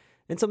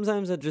 And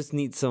sometimes I just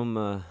need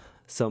some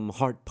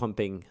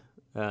heart-pumping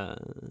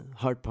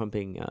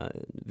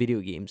video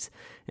games.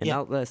 And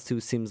Outlast 2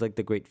 seems like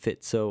the great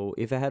fit. So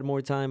if I had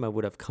more time, I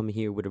would have come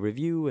here with a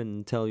review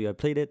and tell you I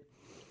played it.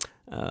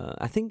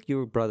 I think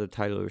your brother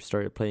Tyler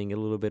started playing a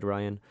little bit,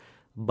 Ryan.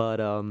 But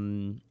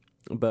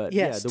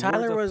yes, the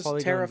Tyler words of was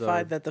Polygons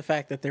terrified are- that the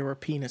fact that there were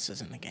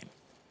penises in the game.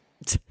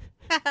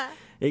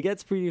 It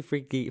gets pretty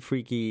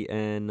freaky,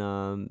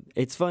 and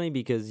it's funny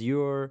because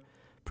you're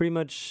pretty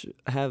much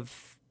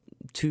have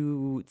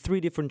 3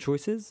 different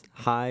choices: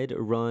 hide,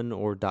 run,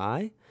 or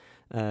die.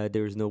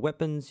 There's no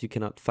weapons. You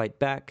cannot fight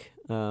back.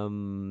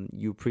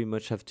 You pretty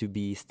much have to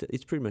be.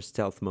 It's pretty much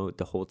stealth mode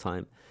the whole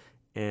time,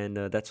 and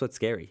that's what's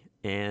scary.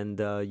 And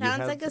Sounds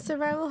like a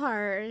survival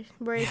horror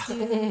where if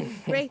you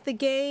break the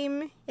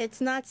game, it's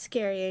not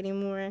scary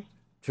anymore.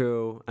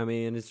 True. I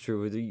mean, it's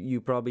true. You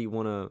probably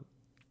want to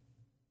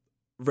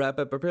wrap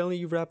up. Apparently,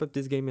 you wrap up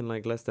this game in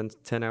like less than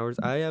 10 hours.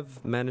 I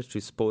have managed to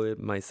spoil it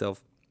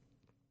myself.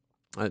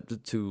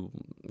 To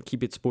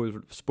keep it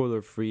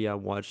spoiler free, I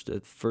watched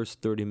the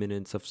first 30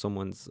 minutes of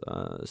someone's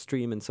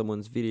stream and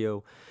someone's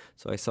video.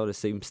 So I saw the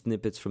same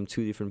snippets from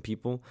 2 different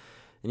people.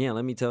 And yeah,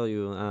 let me tell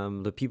you,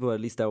 the people at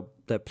least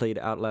that played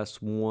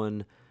Outlast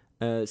 1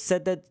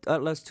 said that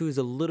Outlast 2 is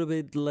a little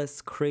bit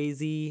less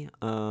crazy.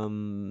 At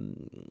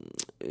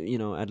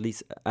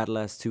least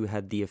Outlast 2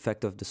 had the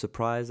effect of the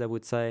surprise, I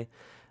would say.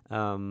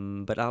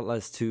 But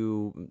Outlast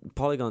 2,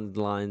 Polygon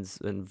lines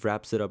and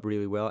wraps it up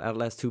really well.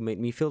 Outlast 2 made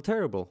me feel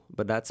terrible,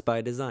 but that's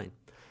by design.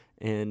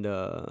 And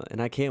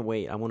I can't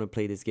wait. I want to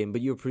play this game.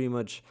 But you're pretty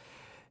much...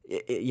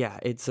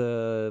 it's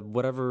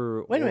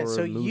whatever. Wait a minute,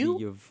 so movie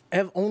you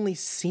have only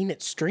seen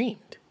it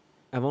streamed?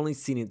 I've only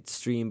seen it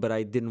streamed, but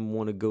I didn't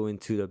want to go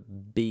into the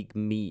big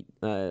meat.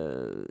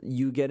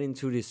 You get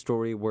into this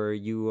story where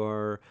you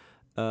are,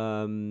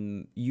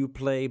 you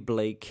play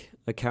Blake,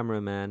 a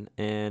cameraman,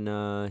 and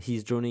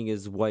he's joining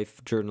his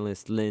wife,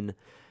 journalist Lynn,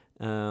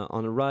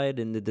 on a ride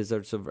in the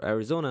deserts of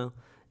Arizona,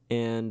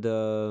 and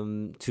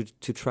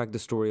to track the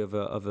story of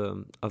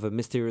a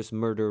mysterious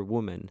murder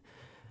woman.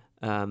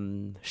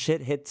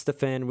 Shit hits the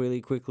fan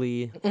really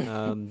quickly.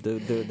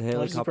 The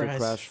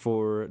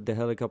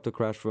helicopter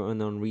crash for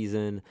unknown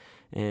reason,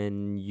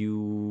 and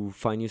you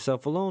find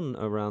yourself alone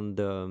around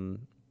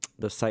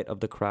the site of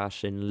the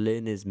crash, and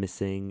Lynn is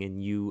missing,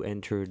 and you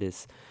enter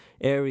this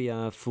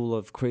area full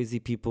of crazy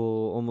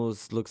people.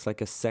 Almost looks like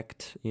a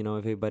sect.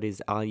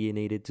 Everybody's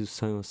alienated to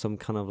some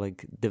kind of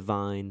like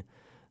divine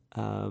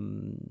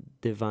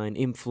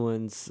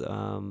influence.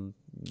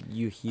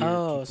 You hear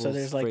so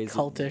there's like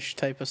cultish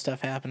type of stuff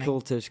happening.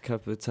 Cultish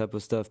type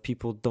of stuff.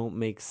 People don't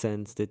make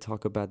sense. They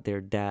talk about their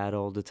dad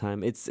all the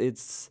time. It's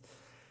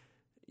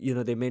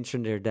they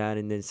mention their dad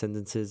in their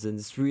sentences, and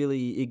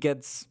it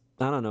gets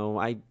I don't know.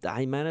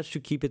 I managed to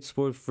keep it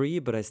spoiler free,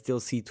 but I still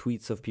see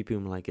tweets of people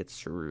who like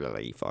it's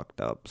really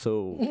fucked up.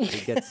 So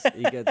it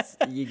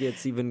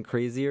gets even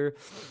crazier,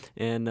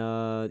 and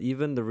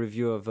even the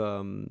review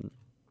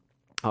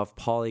of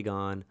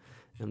Polygon.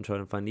 I'm trying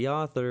to find the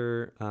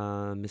author,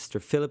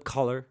 Mr. Philip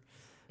Collar.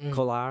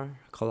 Collar.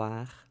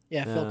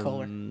 Yeah, Phil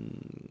Kohler.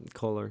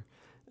 Kohler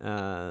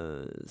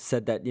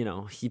said that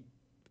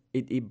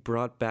it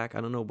brought back,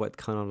 I don't know what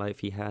kind of life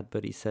he had,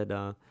 but he said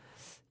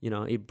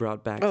it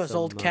brought back his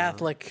old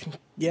Catholic.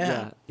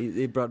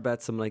 It brought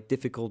back some like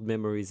difficult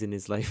memories in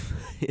his life,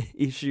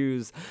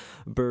 issues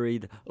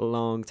buried a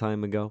long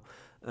time ago.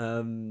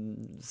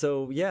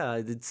 So yeah,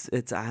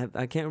 it's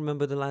I can't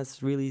remember the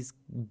last really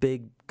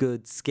big,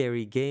 good,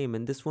 scary game,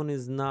 and this one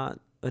is not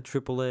a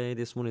AAA.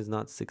 This one is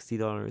not $60,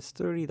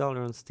 $30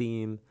 on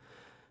Steam.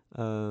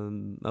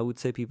 I would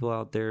say people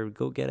out there,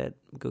 go get it.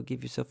 Go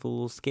give yourself a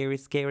little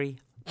scary.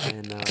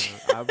 And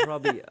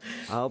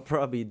I'll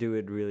probably do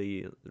it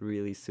really,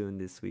 really soon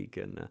this week.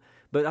 And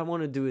but I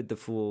want to do it the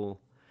full.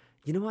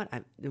 You know what?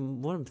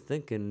 What I'm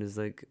thinking is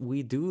like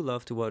we do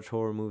love to watch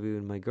horror movie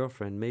with my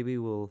girlfriend. Maybe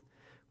we'll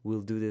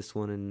do this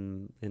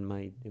one in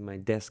my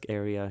desk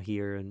area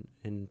here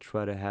and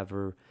try to have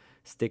her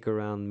stick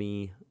around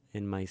me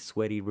in my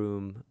sweaty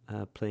room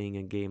playing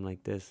a game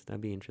like this.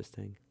 That'd be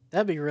interesting.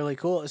 That'd be really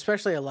cool,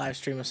 especially a live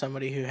stream of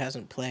somebody who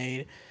hasn't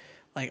played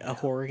like a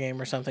horror game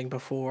or something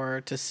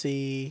before to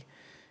see.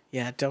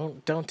 Yeah,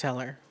 don't tell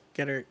her.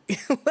 Get her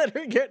let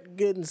her get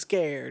good and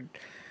scared.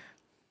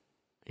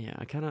 Yeah,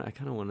 I kind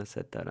of want to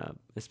set that up,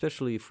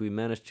 especially if we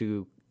manage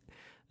to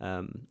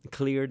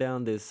clear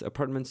down this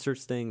apartment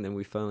search thing, then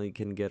we finally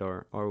can get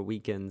our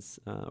weekends,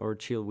 our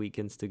chill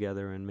weekends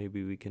together, and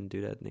maybe we can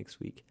do that next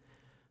week.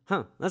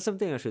 That's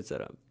something I should set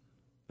up.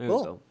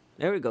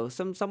 There we go.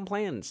 Some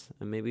plans,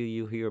 and maybe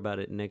you'll hear about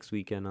it next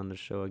weekend on the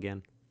show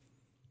again.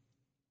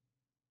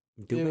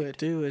 Do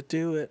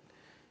it.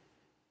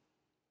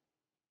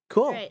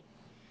 Cool. All right.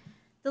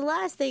 The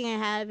last thing I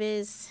have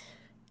is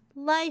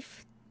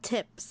life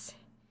tips.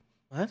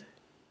 What?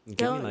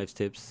 Give me life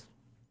tips.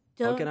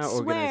 How can I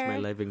organize my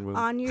living room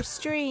on your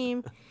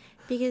stream?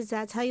 Because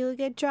that's how you'll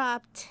get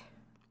dropped.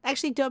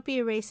 Actually, don't be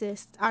a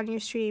racist on your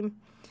stream.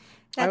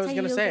 I was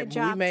going to say,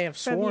 we may have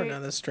sworn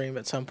on the stream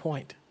at some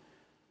point.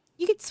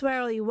 You can swear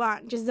all you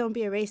want, just don't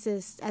be a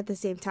racist at the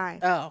same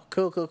time. Oh,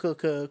 cool. Don't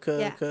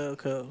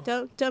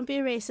be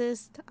a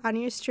racist on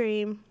your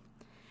stream,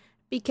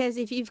 because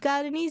if you've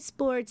got an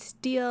esports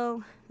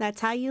deal,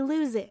 that's how you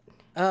lose it.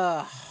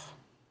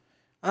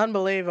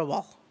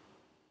 Unbelievable.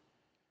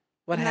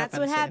 What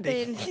happened? That's what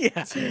happened.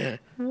 Yeah.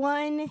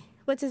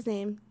 What's his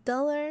name?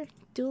 Duller,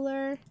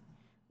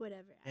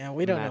 whatever. Yeah,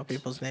 we don't know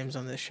people's names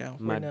on this show.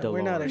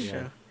 We're not a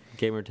show.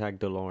 Gamertag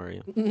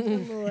Deloria.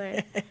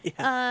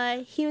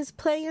 Yeah. He was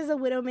playing as a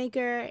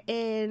Widowmaker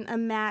in a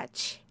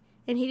match,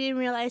 and he didn't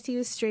realize he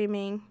was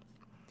streaming.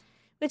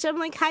 Which I'm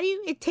like,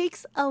 it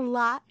takes a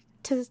lot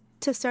to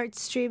start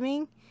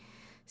streaming.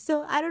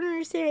 So I don't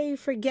understand how you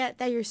forget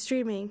that you're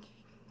streaming,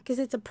 because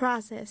it's a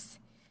process.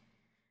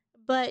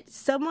 But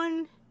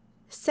someone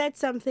said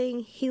something,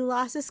 he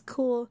lost his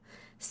cool,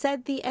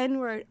 said the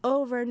N-word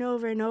over and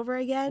over and over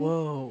again.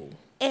 Whoa.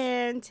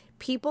 And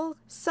people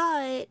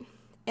saw it,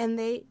 and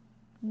they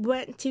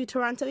went to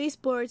Toronto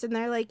Esports, and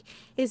they're like,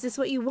 is this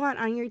what you want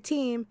on your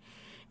team?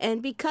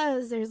 And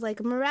because there's like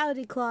a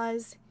morality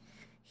clause,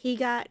 he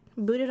got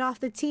booted off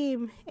the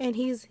team, and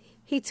he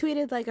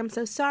tweeted like, I'm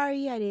so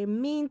sorry, I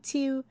didn't mean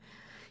to.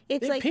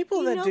 It's like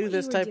people that do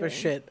this type of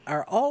shit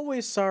are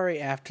always sorry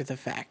after the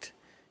fact.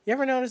 You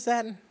ever notice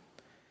that?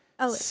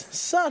 Oh,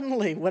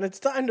 suddenly, when it's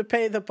time to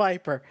pay the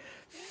piper,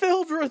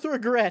 filled with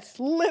regret,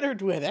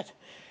 littered with it.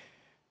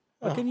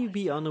 How can you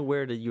be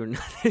unaware that you're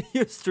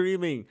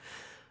streaming?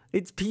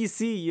 It's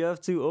PC. You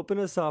have to open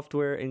a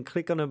software and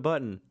click on a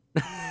button.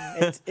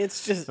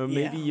 It's just, or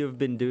maybe you've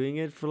been doing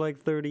it for like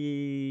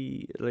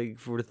 30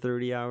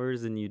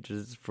 hours and you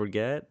just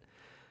forget.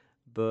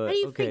 But how do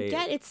you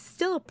forget? It's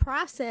still a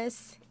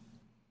process.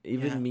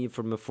 Even me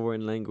from a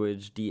foreign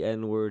language, the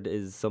N-word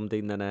is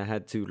something that I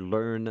had to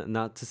learn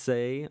not to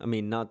say. I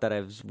mean, not that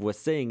I was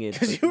saying it.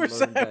 Because you were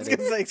saying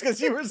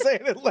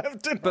it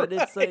left and but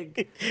right. It's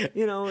like,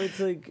 it's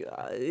like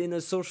in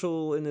a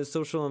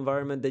social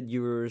environment that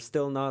you're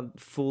still not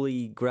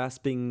fully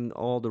grasping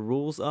all the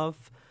rules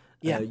of.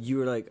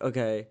 You're like,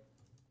 okay,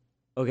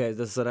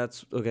 so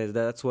that's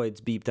why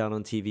it's beeped out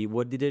on TV.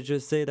 What did it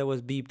just say that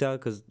was beeped out?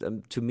 Because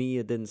to me,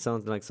 it didn't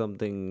sound like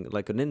something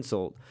like an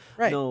insult.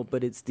 Right. No,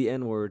 but it's the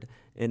N-word.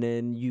 And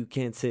then you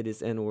can't say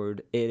this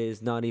N-word. It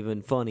is not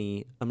even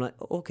funny. I'm like,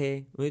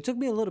 okay. Well, it took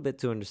me a little bit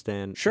to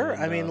understand. Sure.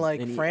 And, I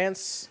mean,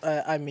 France,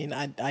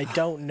 I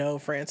don't know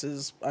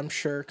France's, I'm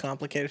sure,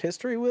 complicated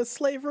history with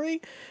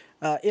slavery,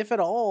 if at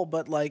all.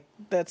 But, like,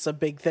 that's a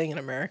big thing in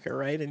America,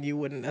 right? And you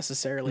wouldn't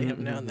necessarily have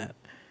known that.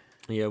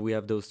 Yeah, we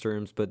have those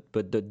terms, but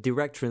the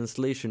direct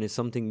translation is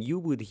something you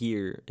would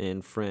hear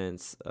in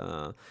France,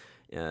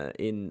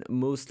 in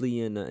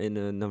mostly in an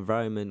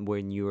environment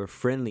when you're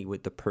friendly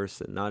with the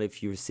person, not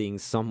if you're seeing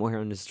somewhere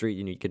on the street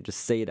and you can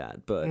just say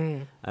that. But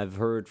I've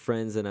heard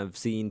friends and I've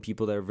seen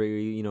people that are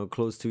very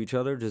close to each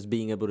other just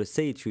being able to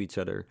say it to each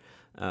other,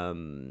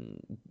 and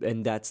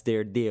that's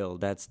their deal,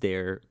 that's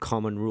their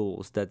common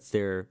rules, that's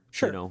their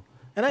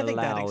and I think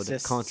that allowed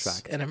exists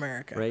contract in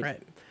America,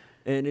 right?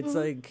 And it's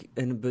like,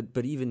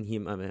 but even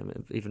him, I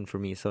mean, even for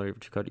me, sorry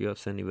to cut you off,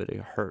 Sandy, but it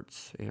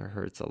hurts. It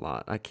hurts a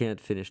lot. I can't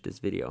finish this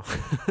video.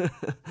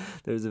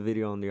 There's a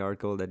video on the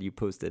article that you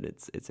posted.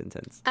 It's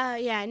intense.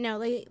 Yeah, no,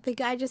 like the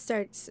guy just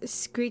starts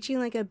screeching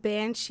like a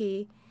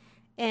banshee,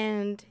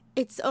 and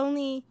it's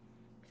only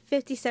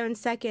 57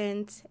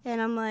 seconds,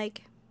 and I'm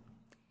like,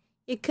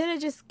 you could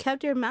have just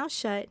kept your mouth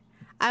shut.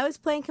 I was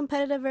playing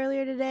competitive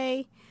earlier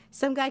today.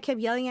 Some guy kept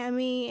yelling at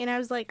me, and I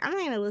was like, I'm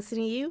not gonna listen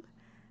to you.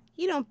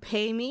 You don't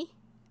pay me.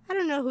 I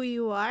don't know who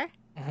you are.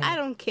 I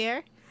don't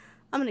care.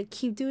 I'm going to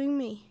keep doing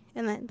me.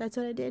 And that's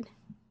what I did.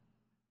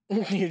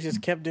 You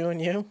just kept doing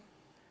you?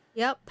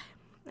 Yep.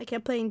 I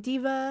kept playing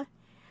Diva.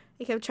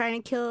 I kept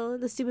trying to kill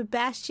the stupid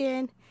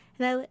Bastion.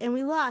 And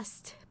we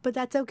lost. But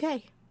that's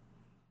okay.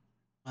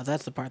 Well,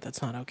 that's the part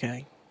that's not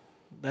okay.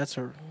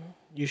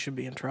 You should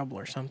be in trouble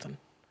or something.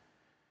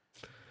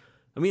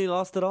 I mean, he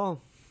lost it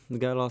all. The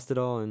guy lost it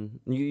all. And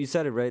you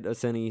said it, right,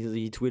 Asani?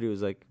 He tweeted, it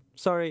was like,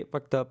 sorry,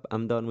 fucked up.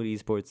 I'm done with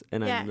esports,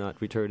 and I'm not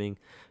returning.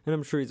 And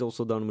I'm sure he's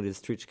also done with his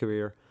Twitch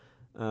career.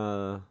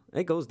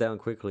 It goes down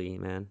quickly,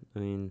 man. I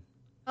mean,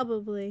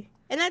 probably.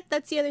 And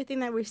that's the other thing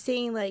that we're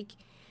seeing. Like,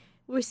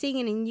 we're seeing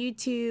it in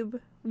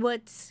YouTube.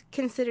 What's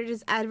considered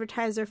as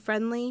advertiser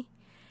friendly,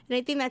 and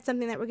I think that's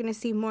something that we're going to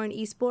see more in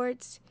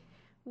esports,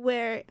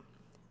 where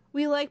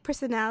we like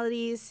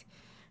personalities,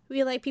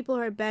 we like people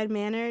who are bad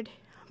mannered,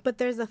 but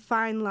there's a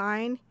fine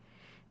line.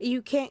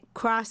 You can't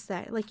cross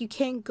that. Like, you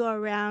can't go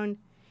around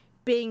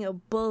being a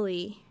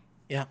bully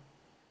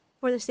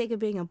for the sake of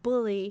being a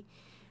bully.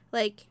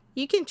 Like,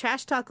 you can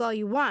trash talk all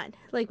you want.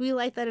 Like, we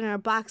like that in our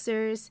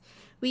boxers.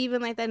 We even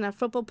like that in our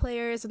football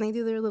players when they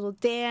do their little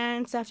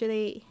dance after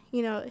they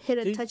hit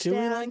a touchdown. Do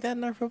we like that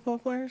in our football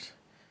players?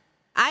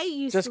 I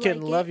used just to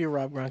kidding. Like love you,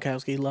 Rob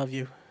Gronkowski. Love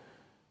you.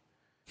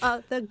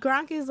 The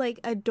Gronk is like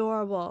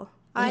adorable.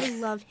 I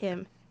love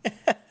him.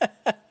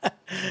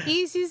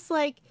 He's just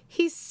like,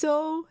 he's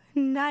so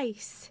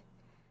nice.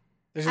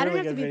 There's a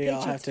really good video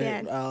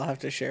I'll have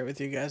to share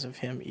with you guys of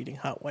him eating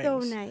hot wings. So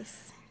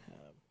nice.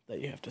 That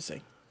you have to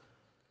see.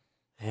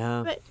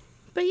 Yeah.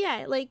 But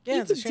yeah, like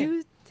you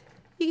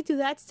can do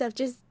that stuff.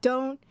 Just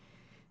don't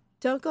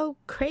go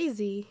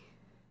crazy.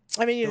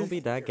 I mean, don't be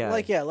that guy.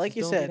 Like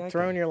you said,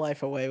 throwing your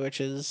life away, or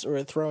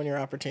throwing your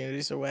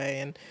opportunities away,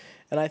 and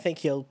I think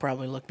he'll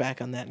probably look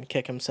back on that and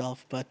kick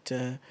himself. But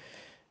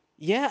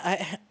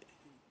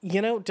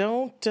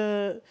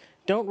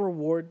don't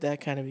reward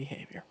that kind of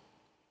behavior.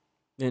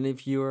 And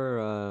if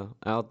you're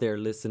out there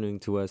listening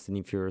to us, and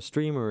if you're a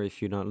streamer,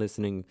 if you're not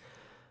listening,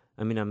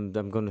 I mean, I'm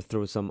going to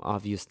throw some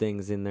obvious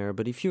things in there.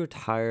 But if you're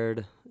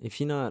tired, if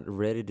you're not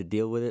ready to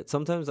deal with it,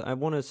 sometimes I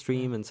want to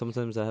stream, and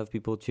sometimes I have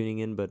people tuning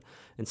in.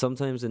 And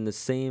sometimes in the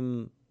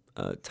same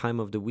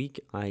time of the week,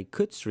 I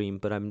could stream,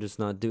 but I'm just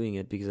not doing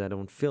it because I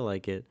don't feel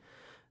like it.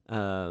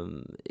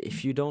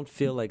 If you don't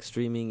feel like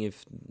streaming,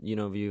 if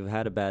you've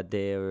had a bad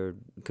day or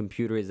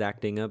computer is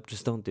acting up,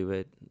 just don't do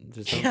it.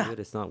 Just don't do it.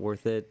 It's not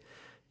worth it.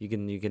 You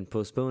can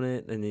postpone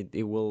it, and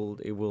it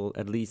will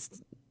at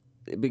least,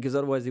 because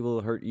otherwise it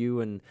will hurt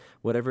you, and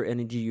whatever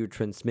energy you're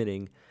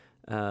transmitting,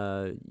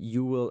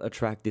 you will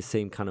attract the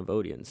same kind of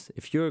audience.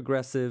 If you're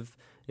aggressive,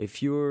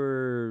 if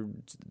you're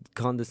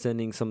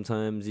condescending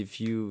sometimes,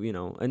 if you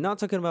and not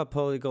talking about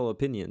political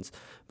opinions,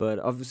 but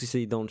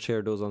obviously don't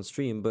share those on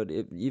stream. But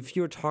if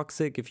you're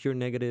toxic, if you're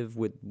negative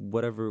with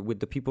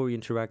the people you're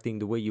interacting,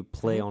 the way you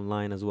play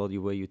online as well, the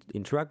way you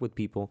interact with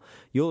people,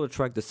 you'll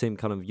attract the same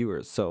kind of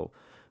viewers. So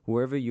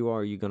whoever you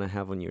are, you're going to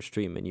have on your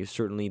stream, and you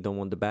certainly don't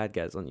want the bad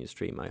guys on your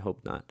stream. I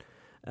hope not.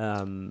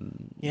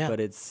 But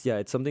it's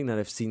something that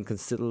I've seen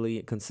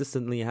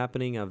consistently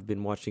happening. I've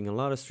been watching a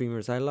lot of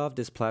streamers. I love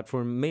this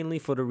platform mainly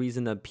for the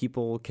reason that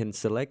people can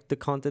select the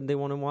content they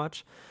want to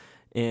watch.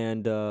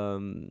 And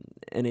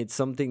it's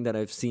something that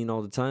I've seen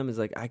all the time, is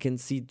like, I can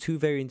see two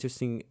very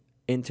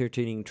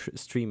entertaining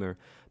streamer,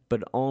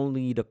 but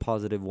only the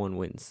positive one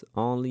wins.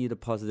 Only the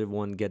positive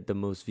one get the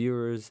most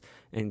viewers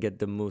and get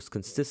the most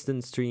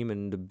consistent stream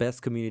and the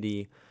best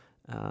community.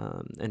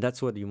 And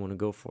that's what you want to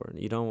go for.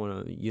 You don't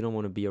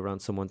want to be around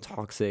someone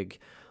toxic,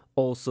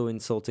 also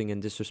insulting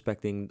and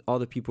disrespecting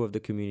other people of the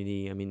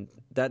community. I mean,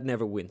 that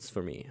never wins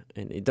for me,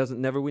 and it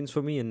never wins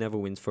for me, and never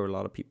wins for a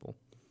lot of people.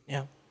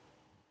 Yeah,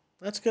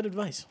 that's good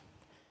advice.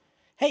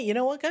 Hey, you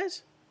know what,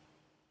 guys?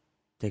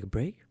 Take a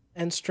break.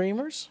 And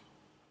streamers?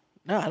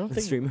 No, I don't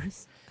think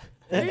streamers.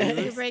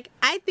 Take a break.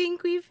 I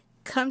think we've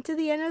come to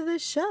the end of the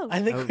show.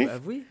 I think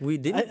have we? We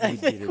did it. I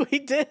think we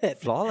did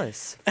it.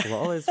 Flawless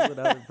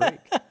without a break.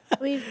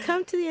 We've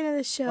come to the end of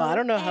the show. Well, I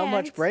don't know how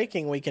much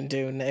breaking we can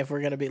do if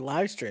we're going to be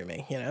live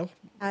streaming.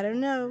 I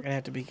don't know. We're going to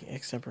have to be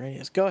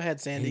extemporaneous. Go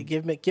ahead, Sandy.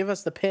 Give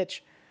us the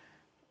pitch.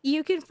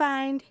 You can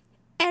find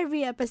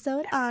every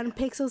episode on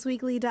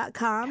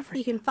pixelsweekly.com.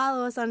 You can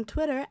follow us on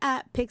Twitter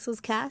at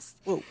PixelsCast.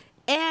 Whoa.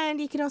 And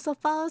you can also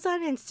follow us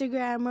on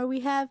Instagram, where we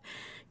have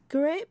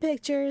great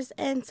pictures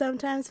and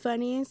sometimes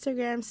funny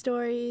Instagram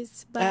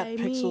stories by At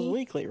me. Pixels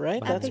Weekly,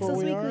 right? At That's where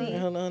we Pixels Weekly.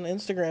 are on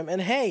Instagram.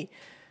 And hey,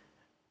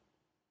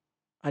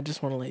 I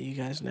just want to let you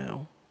guys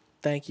know,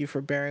 thank you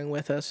for bearing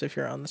with us if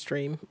you're on the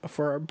stream.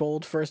 For our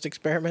bold first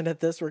experiment at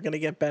this, we're going to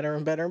get better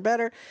and better and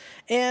better.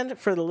 And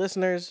for the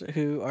listeners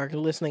who are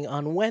listening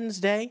on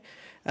Wednesday,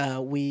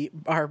 we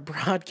are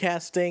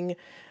broadcasting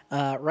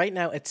right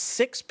now at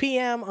 6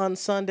 p.m. on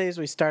Sundays.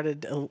 We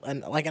started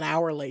like an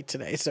hour late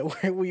today, so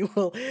we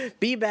will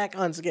be back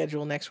on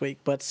schedule next week.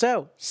 But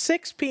so,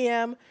 6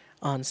 p.m.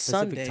 on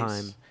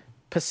Sundays.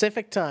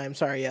 Pacific time,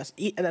 sorry, yes.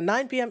 At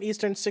 9 p.m.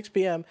 Eastern, 6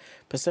 p.m.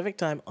 Pacific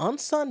time on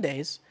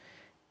Sundays.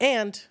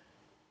 And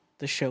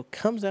the show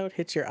comes out,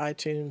 hits your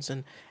iTunes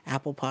and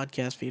Apple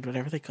podcast feed,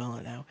 whatever they call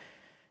it now.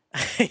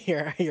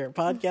 your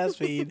podcast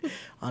feed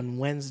on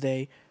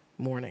Wednesday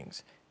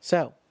mornings.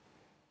 So,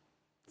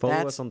 Follow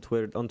us on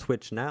Twitter, on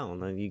Twitch now,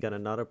 and then you got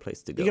another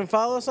place to go. you can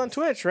follow us on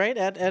Twitch, right?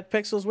 At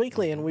Pixels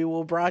Weekly, and we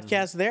will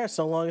broadcast there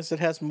so long as it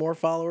has more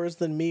followers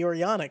than me or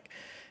Yannick.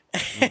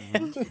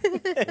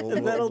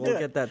 We'll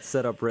get that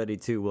set up ready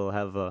too. We'll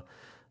have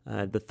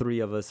the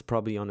three of us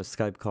probably on a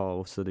Skype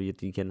call, so that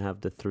you can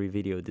have the 3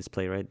 video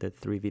display, right? The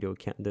 3 video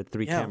the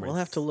 3 Yeah, cameras. we'll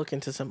have to look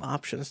into some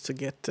options to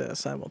get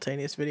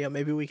simultaneous video.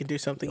 Maybe we can do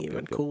something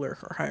even cooler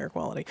or higher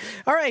quality.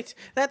 All right,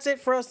 that's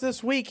it for us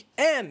this week.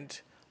 And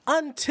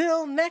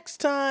until next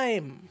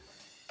time.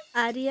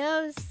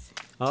 Adios.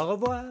 Au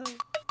revoir.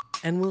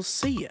 And we'll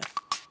see you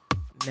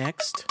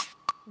next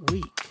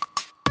week.